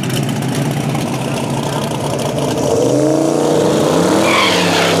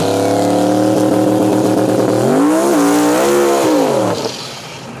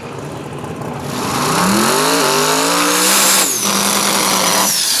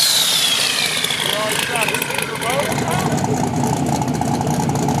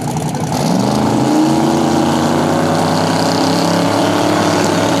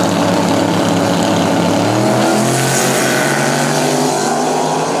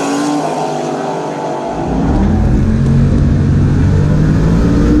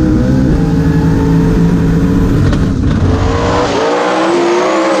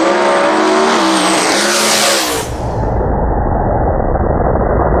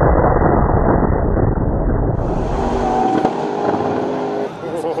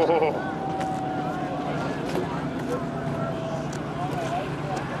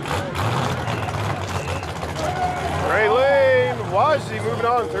 Moving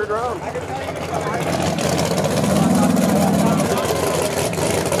on, third round. All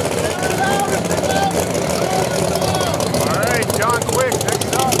right, John Quick,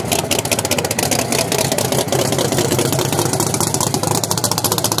 next up.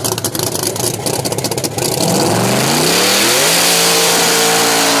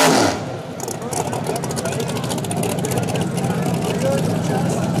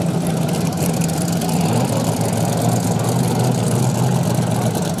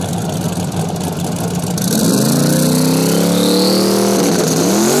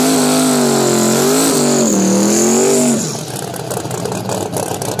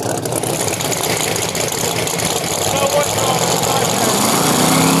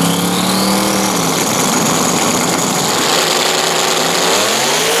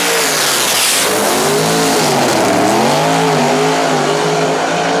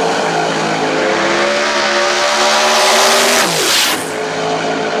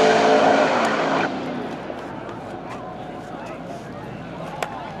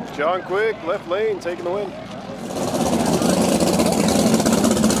 John Quick, left lane, taking the win.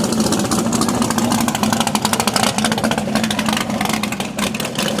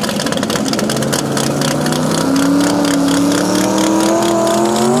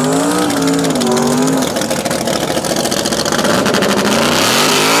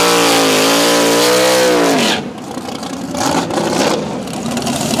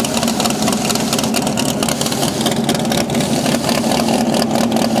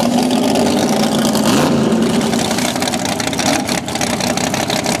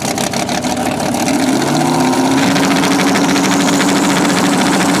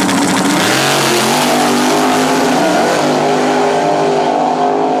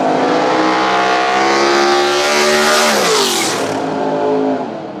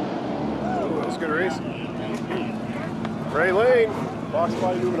 Box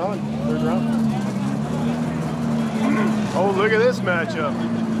body moving on, third round. Oh, look at this matchup.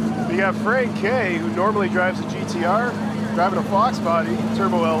 We got Frank K, who normally drives a GTR, driving a Fox body,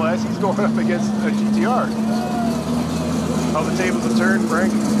 turbo LS. He's going up against a GTR. How the tables have turned,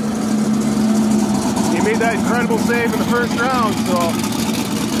 Frank. He made that incredible save in the first round, so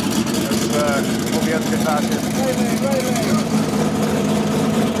hope he has a good pass here.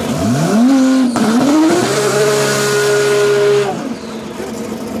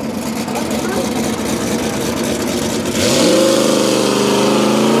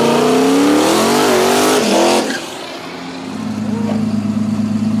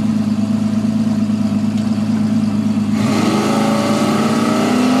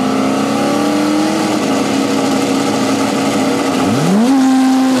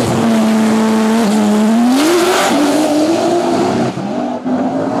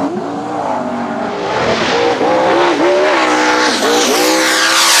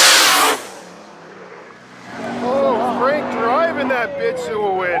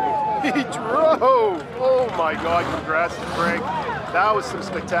 That was some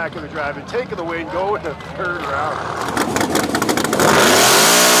spectacular driving. Taking the win, going to third round.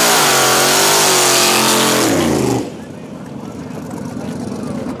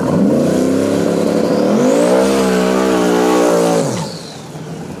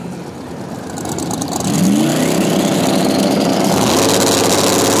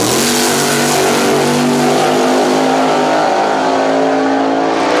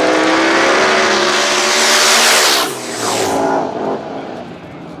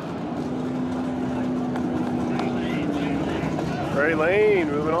 Right lane,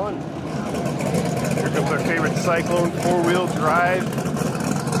 moving on. Here comes our favorite Cyclone 4-wheel drive.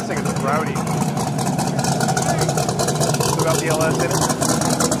 This thing is rowdy. Still got the LS in it.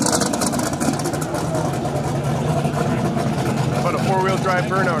 About a 4-wheel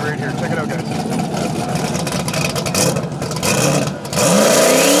drive burnout right here. Check it out, guys.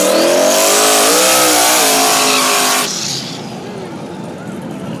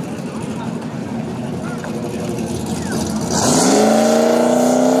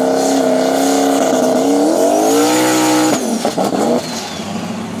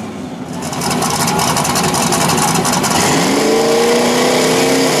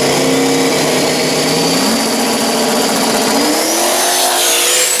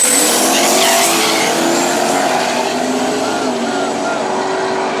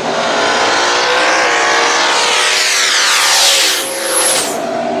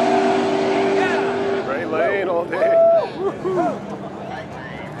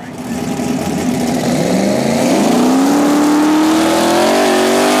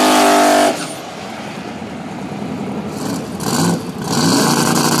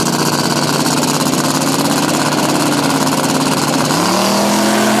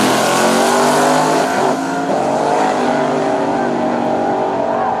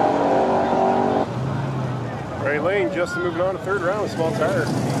 Justin moving on to third round, small tire.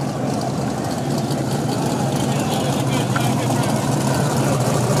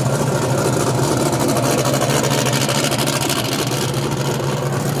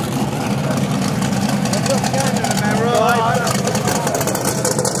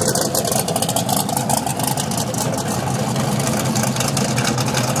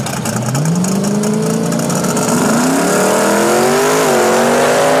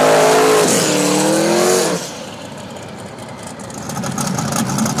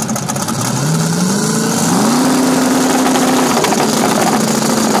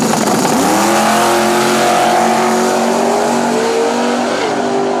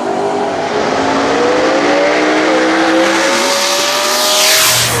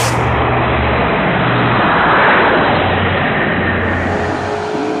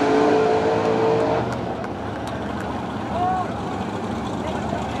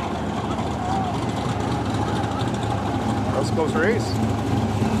 Close race.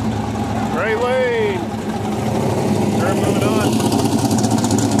 Right lane. Start moving on.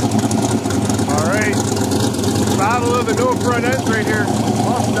 All right. Battle of the no front ends right here.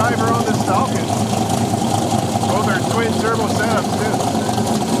 Lost diver on this Falcon. Both are twin turbo setups too.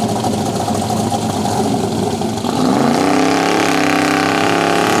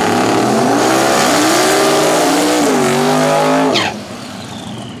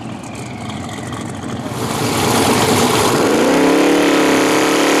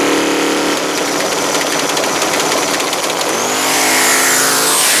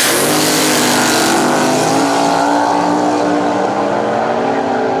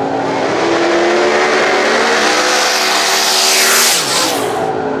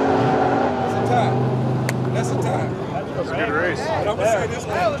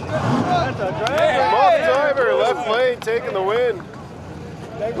 Taking the win.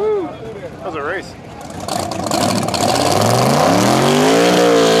 Woo. That was a race.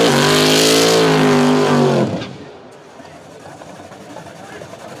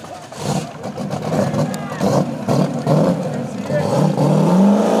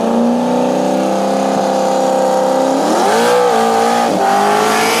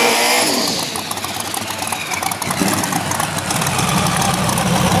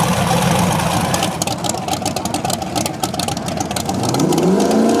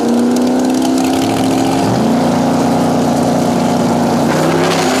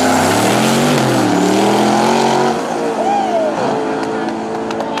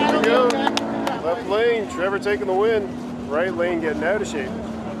 Trevor taking the win. Right lane getting out of shape.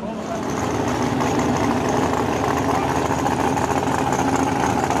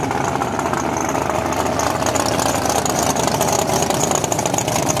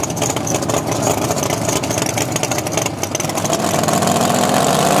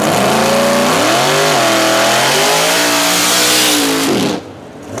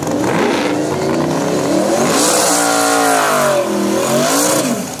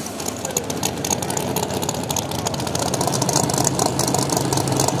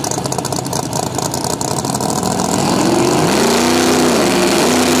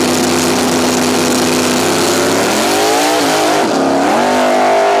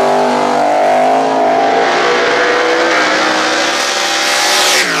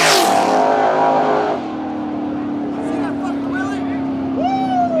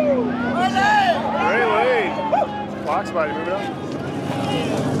 Body, move it up.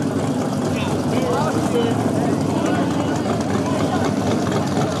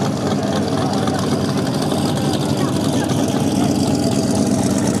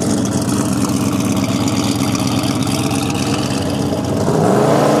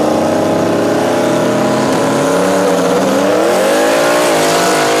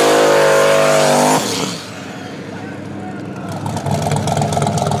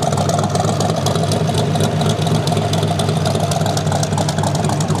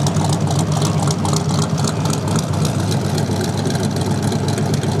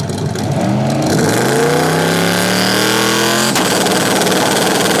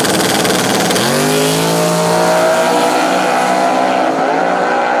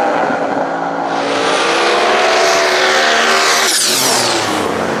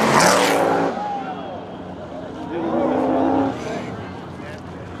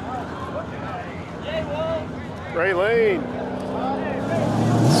 Right lane.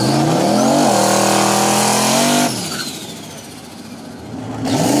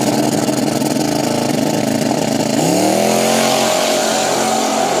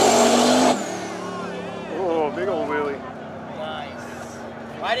 Oh, big old wheelie. Nice.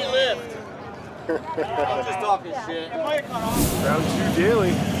 Why'd he lift? I'm just talking shit. Round 2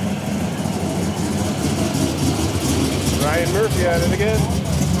 daily. Ryan Murphy at it again.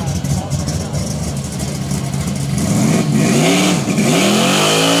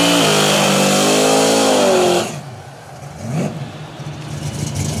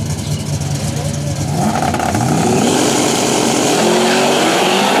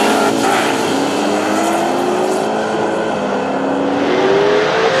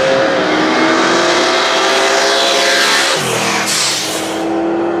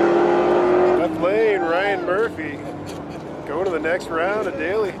 Going to the next round of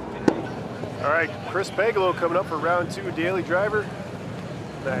daily. All right, Chris Pagalo coming up for round 2 daily driver.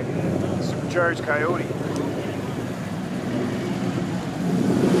 That supercharged Coyote.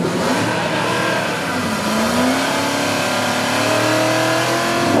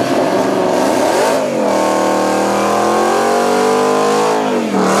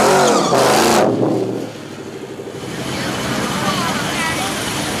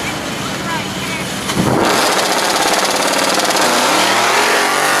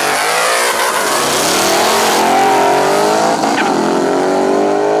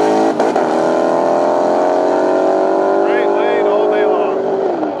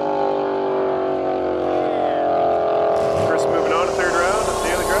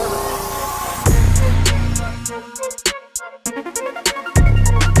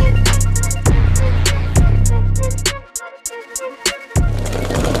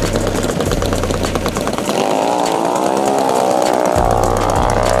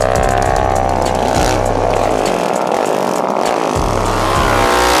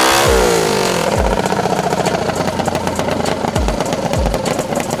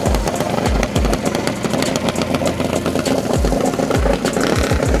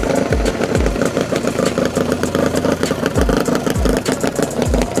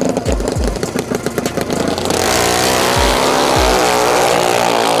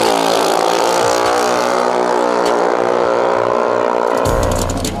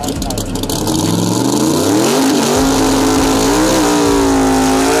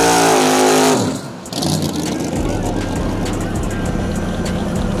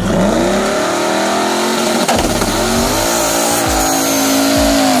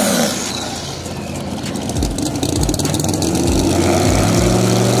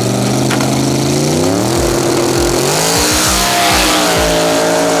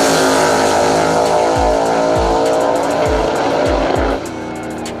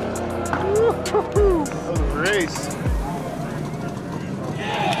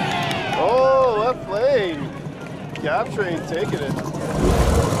 Gap train taking it.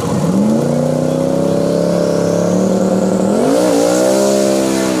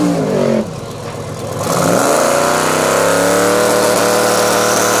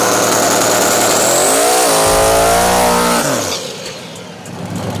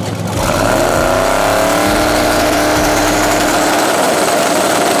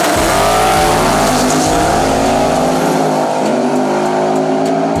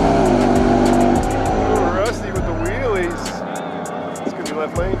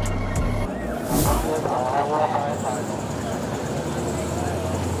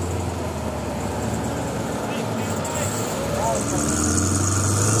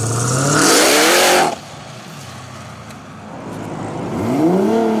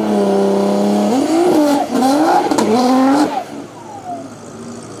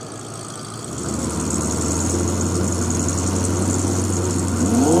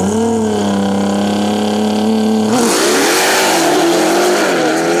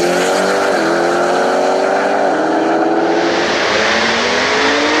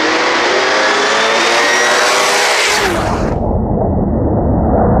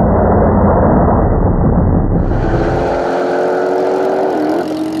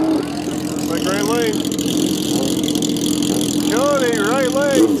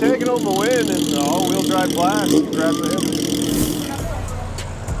 Frank's taking home the win in all-wheel drive class. Congrats to him.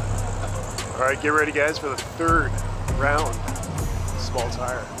 All right, get ready, guys, for the third round. Small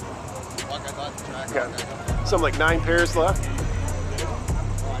tire. We got something like 9 pairs left.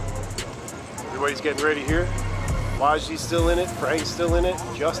 Everybody's getting ready here. Laji's still in it. Frank's still in it.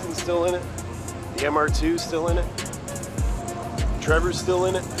 Justin's still in it. The MR2's still in it. Trevor's still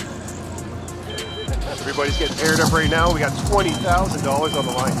in it. Everybody's getting paired up right now. We got $20,000 on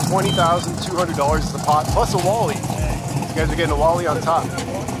the line. $20,200 is the pot, plus a Wally. These guys are getting a Wally on top.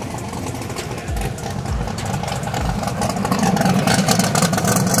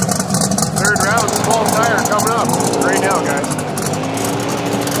 Third round, small tire coming up right now, guys.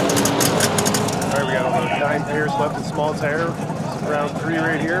 All right, we got about 9 pairs left in small tire. This is round 3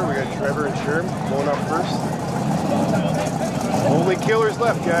 right here. We got Trevor and Sherm going up first. Only killers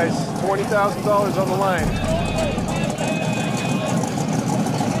left, guys. $20,000 on the line.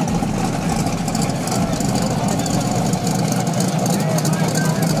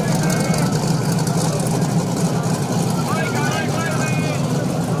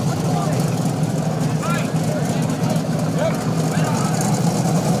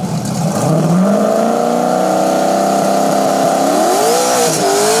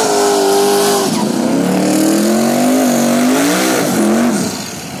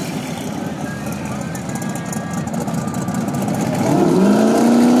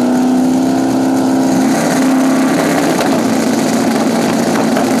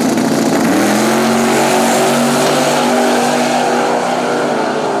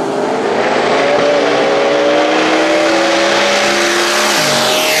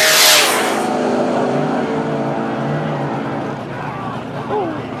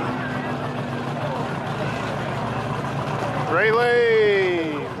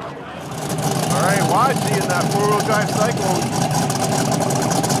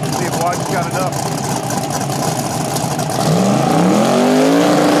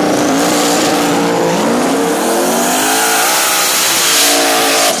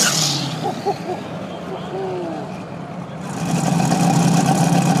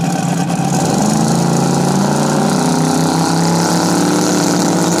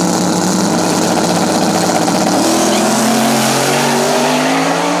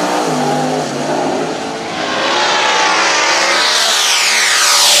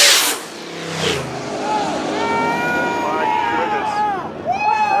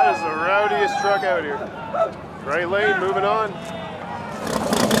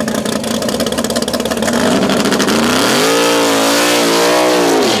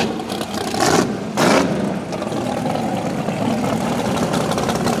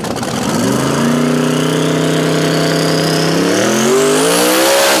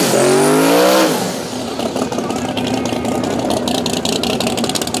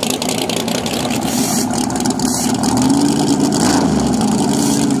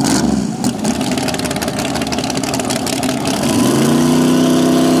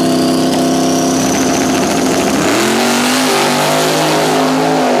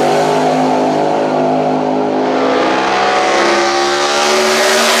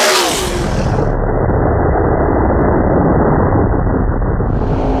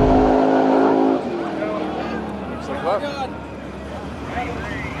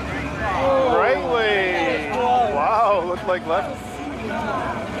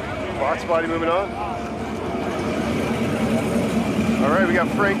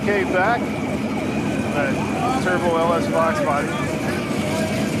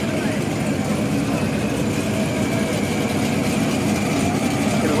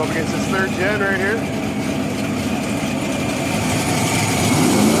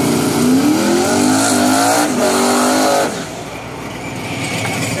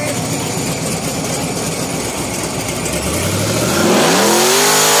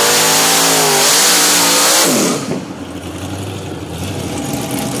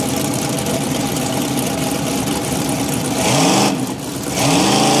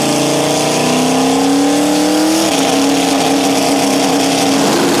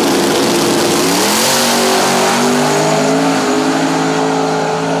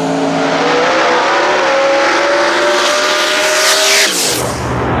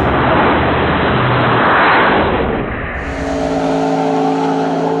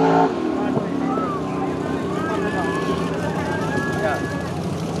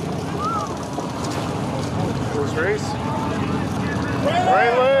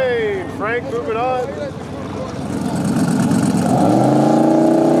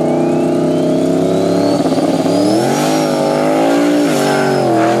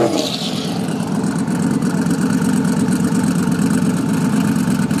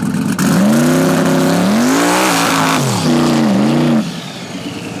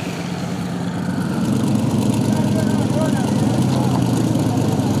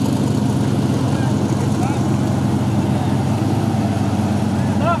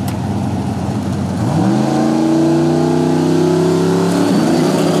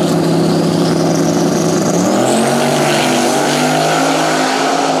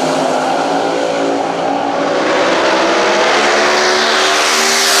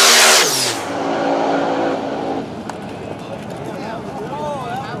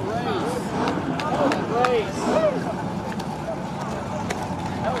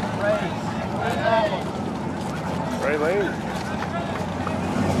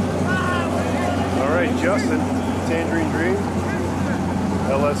 Johnston, Tangerine Dream.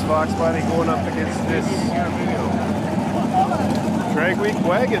 LS Fox Body going up against this Dragway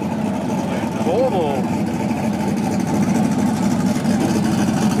wagon. Volvo.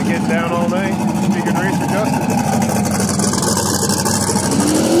 Been getting down all night. Should be a good race for Johnston.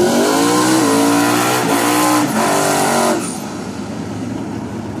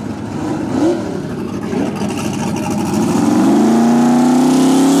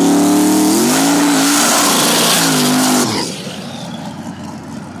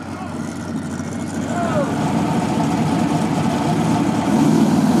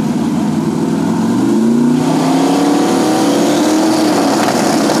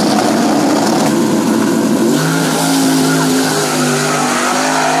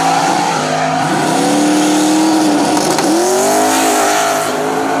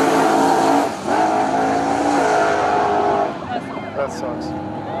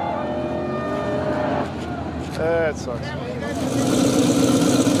 That sucks.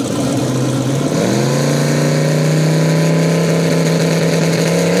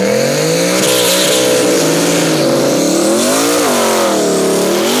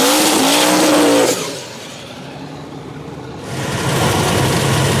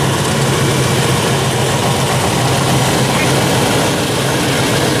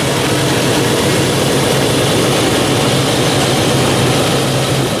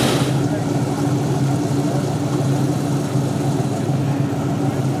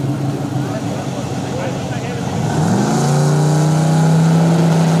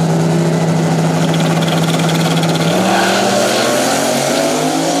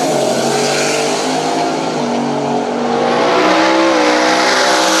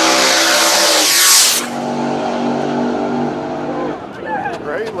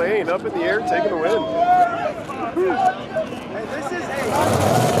 Up in the air, taking the win.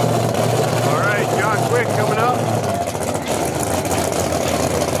 All right, John Quick coming up.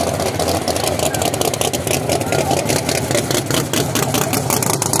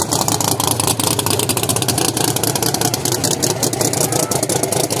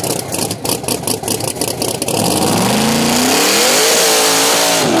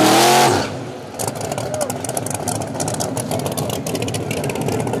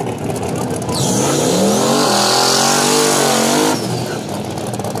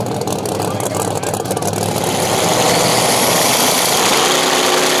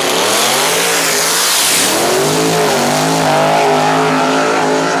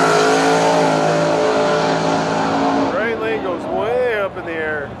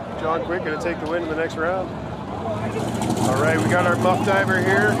 John Quick going to take the win in the next round. All right, we got our muff diver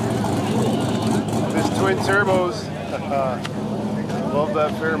here. This twin turbos. Love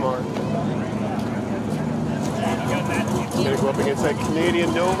that Fairmont. Going to go up against that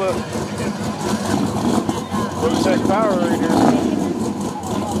Canadian Nova. Low-tech power right here.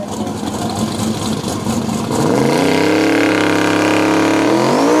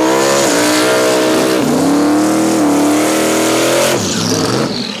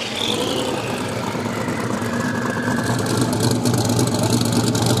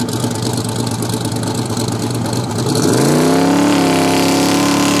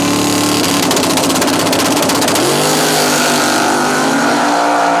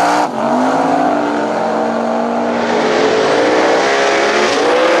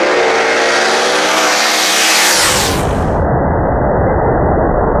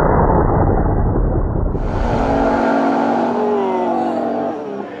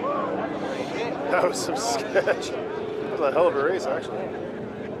 That was some sketch. That was a hell of a race, actually.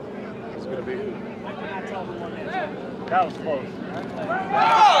 It's going to be. That was close.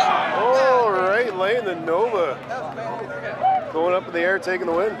 All right, laying the Nova. Going up in the air, taking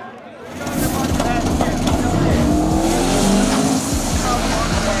the win.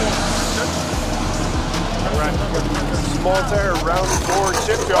 All right, small tire round four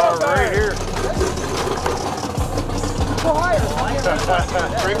chip jar right here.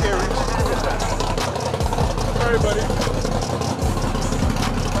 Right there. Sorry, buddy.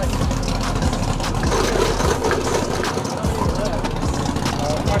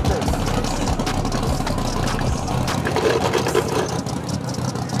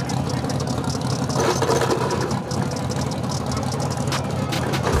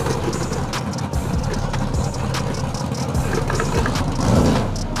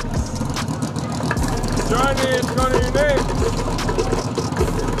 Johnny, it's going to be big.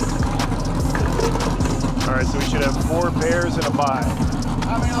 All right, so we should have 4 pairs and a bye.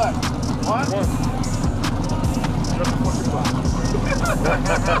 How many left? One?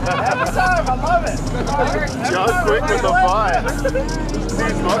 Every time, I love it. John Quick with the bye.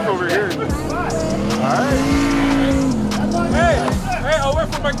 He's muck over here. All right.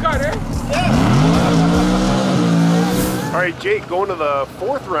 for my gut, eh? All right, Jake, going to the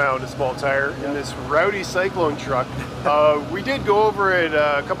 4th round of small tire in this rowdy Cyclone truck. We did go over it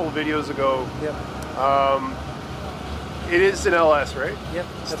a couple of videos ago. Yep. It is an LS, right? Yep.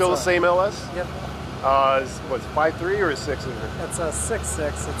 Still the same LS? Yep. What's 5.3 or a 6 liter? It's a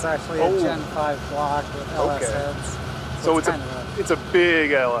 6.6. It's actually a Gen 5 block with LS heads. So it's a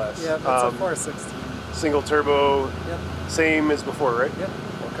big LS. Yep, it's a 416. Single turbo. Yep. Same as before, right? Yep.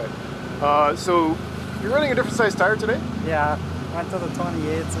 Okay. So you're running a different size tire today? Yeah. Went to the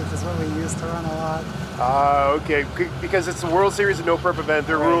 28s, which is what we used to run a lot. Okay. Because it's the World Series of No Prep event.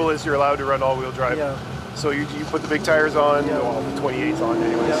 Their rule is you're allowed to run all-wheel drive. Yeah. So you put the big tires on, well, the 28s on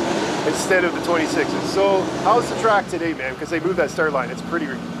anyways, instead of the 26s. So how's the track today, man? Because they moved that start line. It's pretty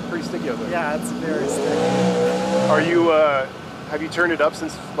sticky out there. Yeah, it's very sticky. Are you, have you turned it up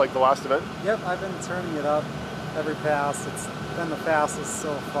since like the last event? Yep, I've been turning it up every pass. It's been the fastest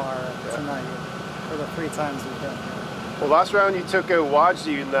so far tonight for the 3 times we've been here. Well, last round you took out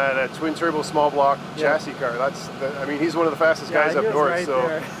Wajdi in that twin turbo small block chassis car. I mean, he's one of the fastest guys up north. Right so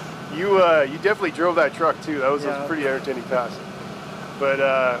there. you definitely drove that truck too. That was a pretty entertaining pass.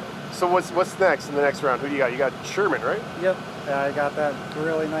 But so what's next in the next round? Who do you got? You got Sherman, right? Yep. Yeah, I got that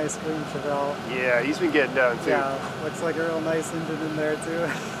really nice green Chevelle. Yeah, he's been getting down too. Yeah, looks like a real nice engine in there too.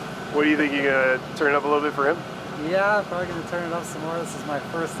 What do you think, you're gonna turn it up a little bit for him? Yeah, probably gonna turn it up some more. This is my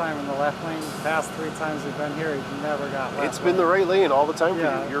first time in the left lane. The past 3 times we've been here, we've never got left. It's been the right lane all the time for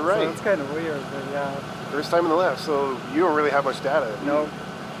you. You're right. So it's kind of weird, but yeah. First time in the left, so you don't really have much data. Nope.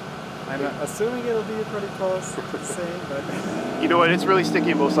 I'm assuming it'll be pretty close to the same, but... You know what, it's really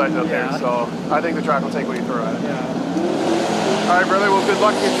sticky on both sides out there, so I think the track will take what you throw at it. Yeah. All right, brother, well, good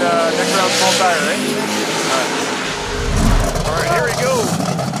luck in next round small tire, right? All right, here we go.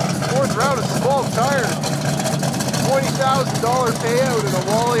 4th round of small tire. $20,000 payout and a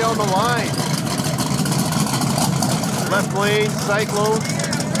Wally on the line. Left lane, Cyclone.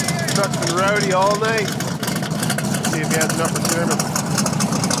 Truck's been rowdy all night. See if he has enough for Sherman.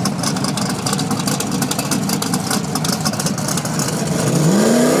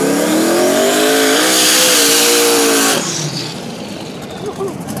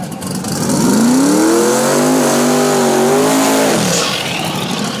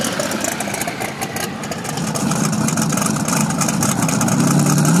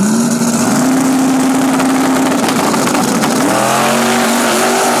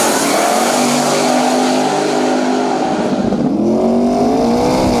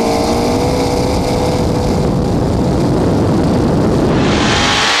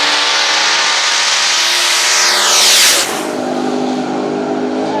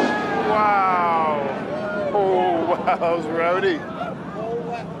 That was rowdy.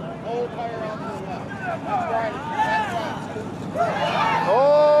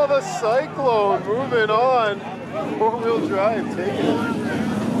 Oh, the Cyclone moving on. 4-wheel drive taking it.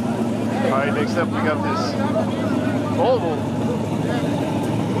 All right, next up we got this Volvo.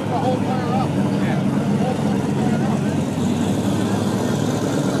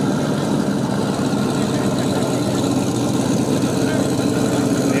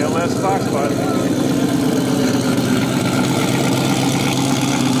 The LS stock spot.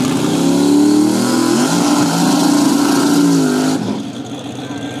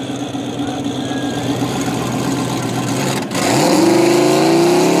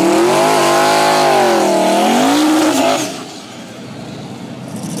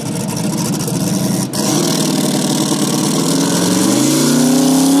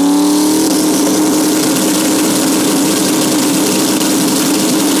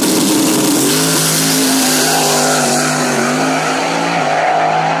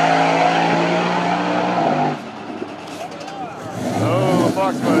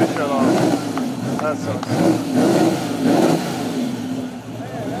 That sucks.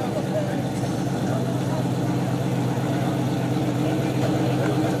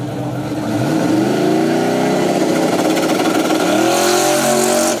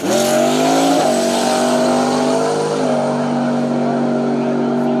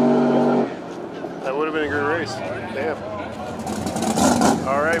 That would have been a good race. Damn.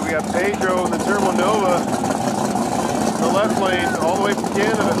 All right, we got Pedro in the Turbo Nova. The left lane, all the way from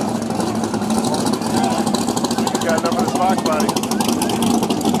Canada. Got enough of the stock body.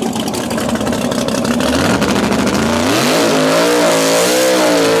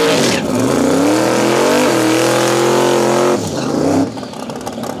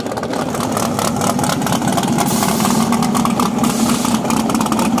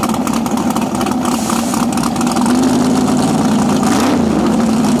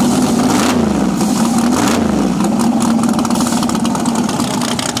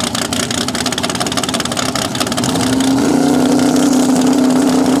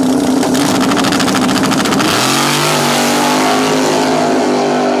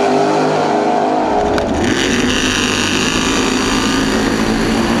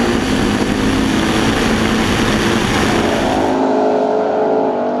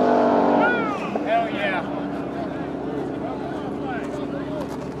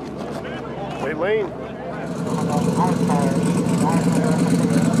 Right lane.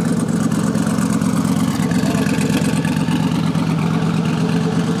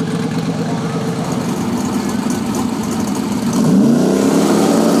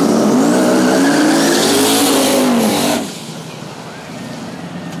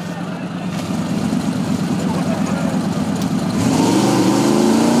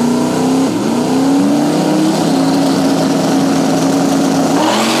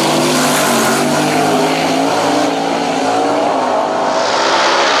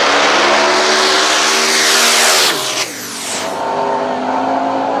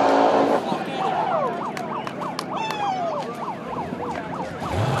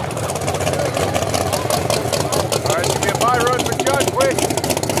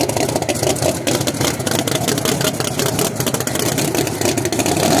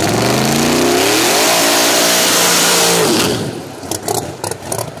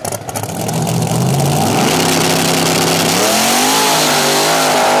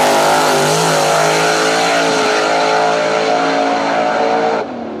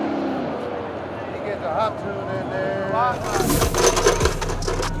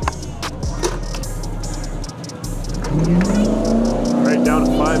 Right down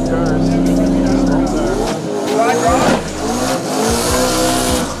to 5 cars.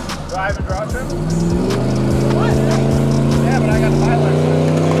 Drive and draw trim? What? Yeah, but I got the pilot.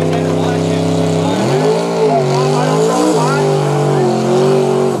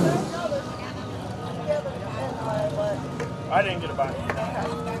 I didn't get a buy.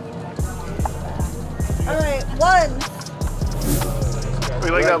 Alright, 1. We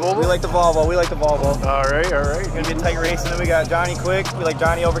like that Volvo? We like the Volvo. We like the Volvo. All right, all right. Gonna be a tight race, and then we got Johnny Quick. We like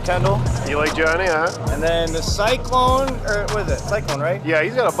Johnny over Kendall. You like Johnny, huh? And then the Cyclone, or what is it? Cyclone, right? Yeah,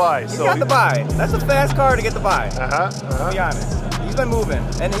 he's got a buy. He's got the buy. That's a fast car to get the buy. To be honest. He's been moving.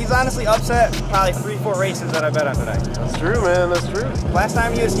 And he's honestly upset probably 3-4 races that I bet on today. That's true, man. That's true. Last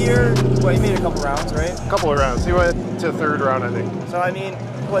time he was here, well, he made a couple rounds, right? A couple of rounds. He went to 3rd round, I think. So, I mean,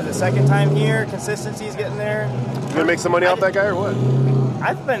 what is it, 2nd time here? Consistency's getting there. You gonna make some money off that guy or what?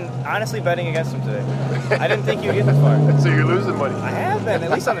 I've been honestly betting against him today. I didn't think you'd get this far. So you're losing money? I have been,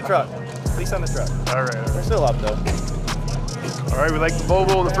 at least on the truck. At least on the truck. All right, all right. We're still up, though. All right, we like the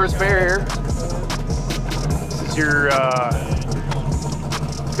Volvo in the first pair here. This is your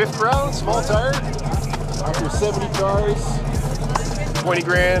 5th round, small tire. After 70 cars, 20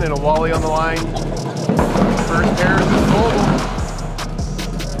 grand and a Wally on the line. First pair is the Volvo.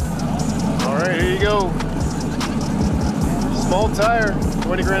 All right, here you go. Small tire,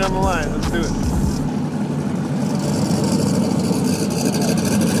 20 grand on the line. Let's do it.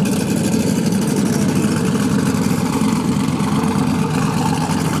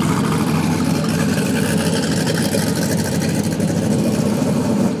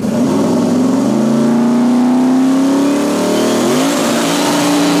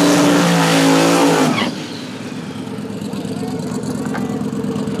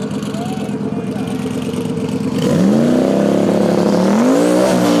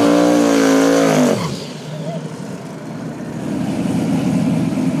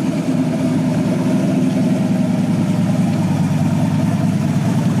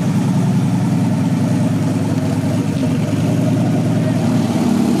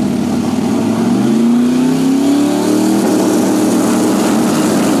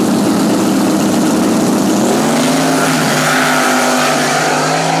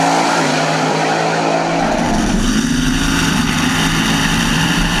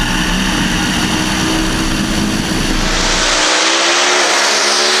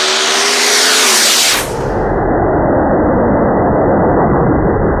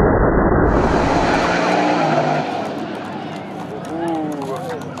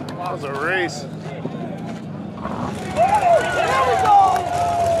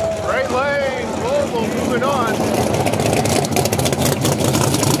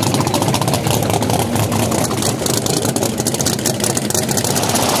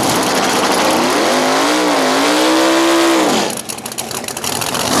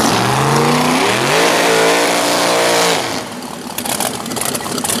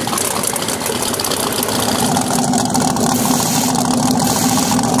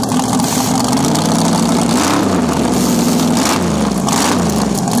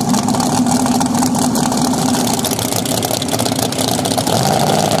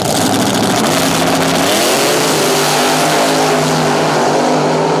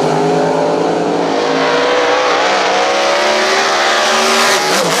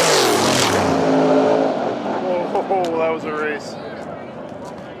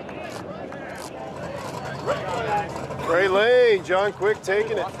 Right lane, John Quick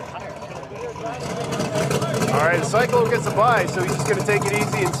taking it. All right, the Cyclone gets a bye, so he's just going to take it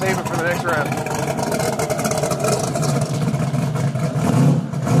easy and save it for the next round.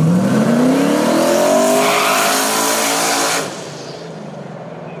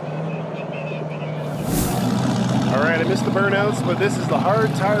 All right, I missed the burnouts, but this is the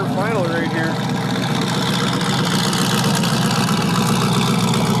hard tire final right here.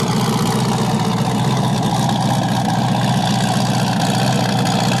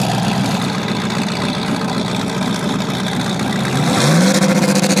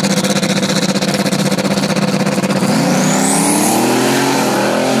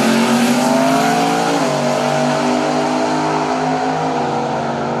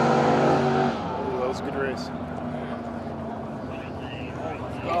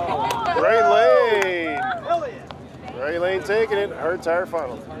 Taking it, hard tire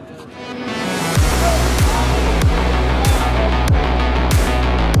final.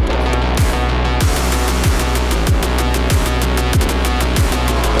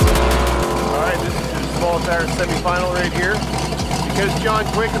 Alright, this is the small tire semi-final right here. Because John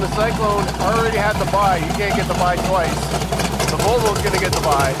Quick and the Cyclone already had the bye, you can't get the bye twice. The Volvo's going to get the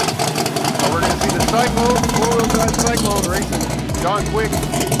bye. So we're going to see the Cyclone, four-wheel drive Cyclone racing John Quick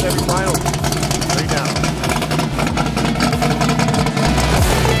semi-final right now.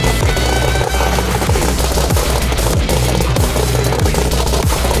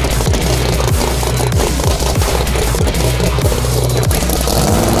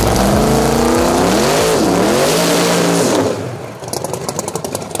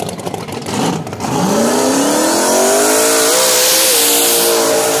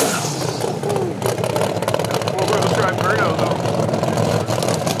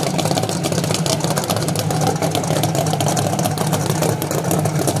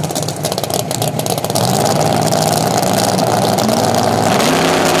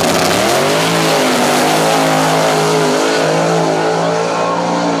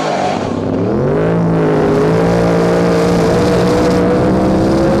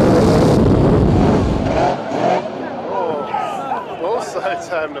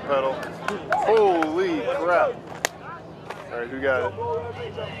 Time to pedal. Holy crap. Alright, who got it?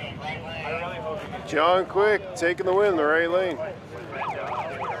 John Quick taking the win in the right lane.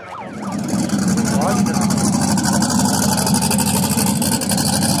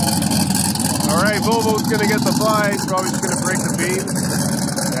 Alright, Volvo's going to get the bye. He's probably just going to break the beam.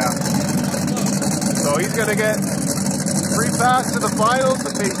 Yeah. So he's going to get free pass to the finals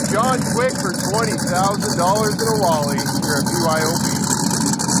to face John Quick for $20,000 in a Wally here at PYOP.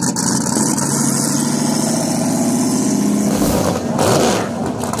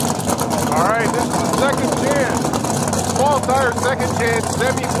 Second chance, small tire second chance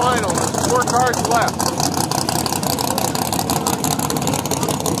semi-final. There's 4 cars left.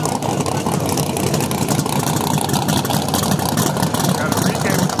 Got a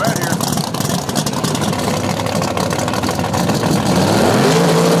recap with the bet here.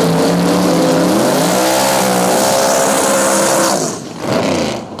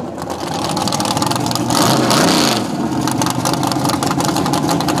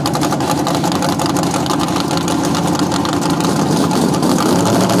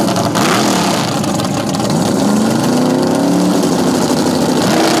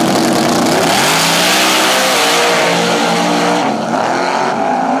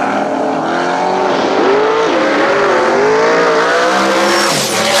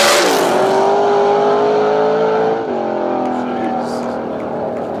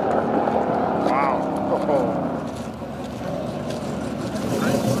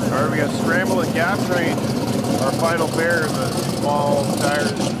 Alright, we got Scramble and Gap Train, our final pair in the small tire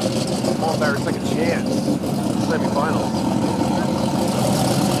second chance semi-finals.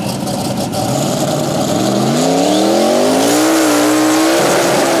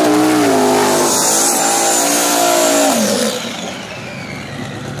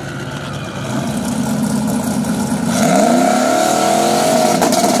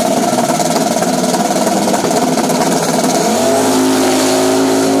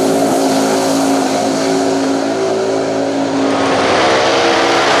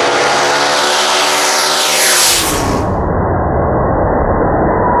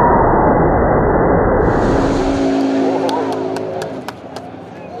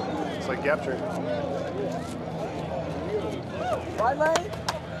 Right lane?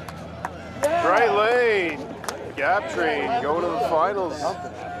 Yeah. Right lane. Gap Train going to the finals.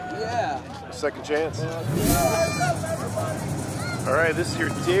 Yeah. Second chance. All right, this is your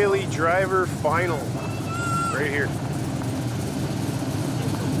daily driver final right here.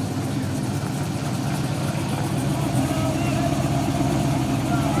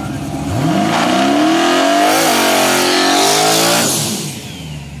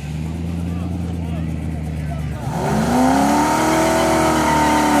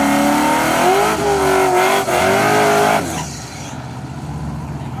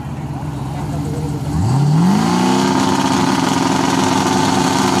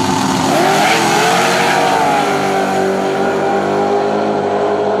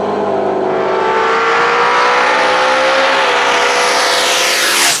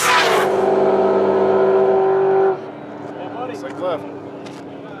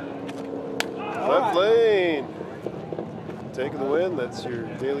 That's your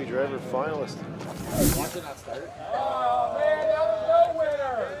daily driver finalist. Watch it not start. Oh, man, that was no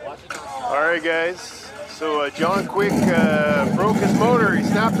winner. Watch it not start. All right, guys. So John Quick broke his motor. He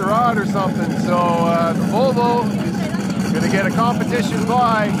snapped a rod or something. So the Volvo is going to get a competition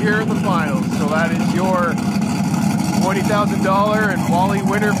buy here in the finals. So that is your $20,000 and Wally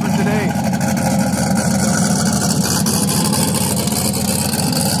winner for today.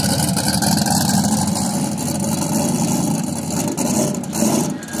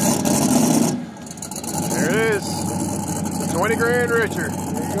 There it is. 20 grand, Richard.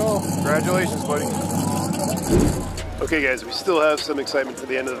 There you go. Congratulations, buddy. Okay guys, we still have some excitement for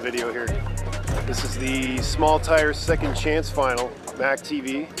the end of the video here. This is the small tire second chance final, Mac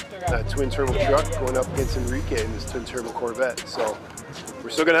TV, that twin turbo truck going up against Enrique in this twin turbo Corvette. So we're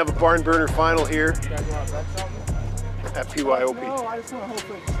still gonna have a barn burner final here at PYOP. No, I just want to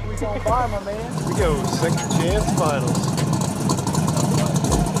hope we gonna buy, my man. Here we go, second chance finals.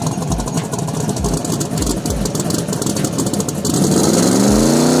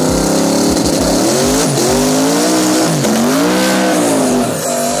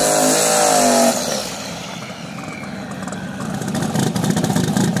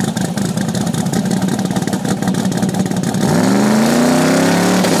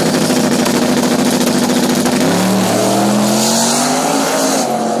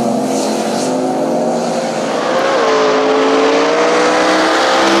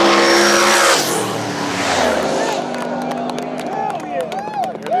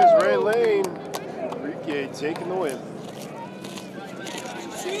 Taking the win.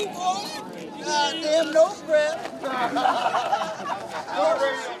 See, boy? Goddamn no breath.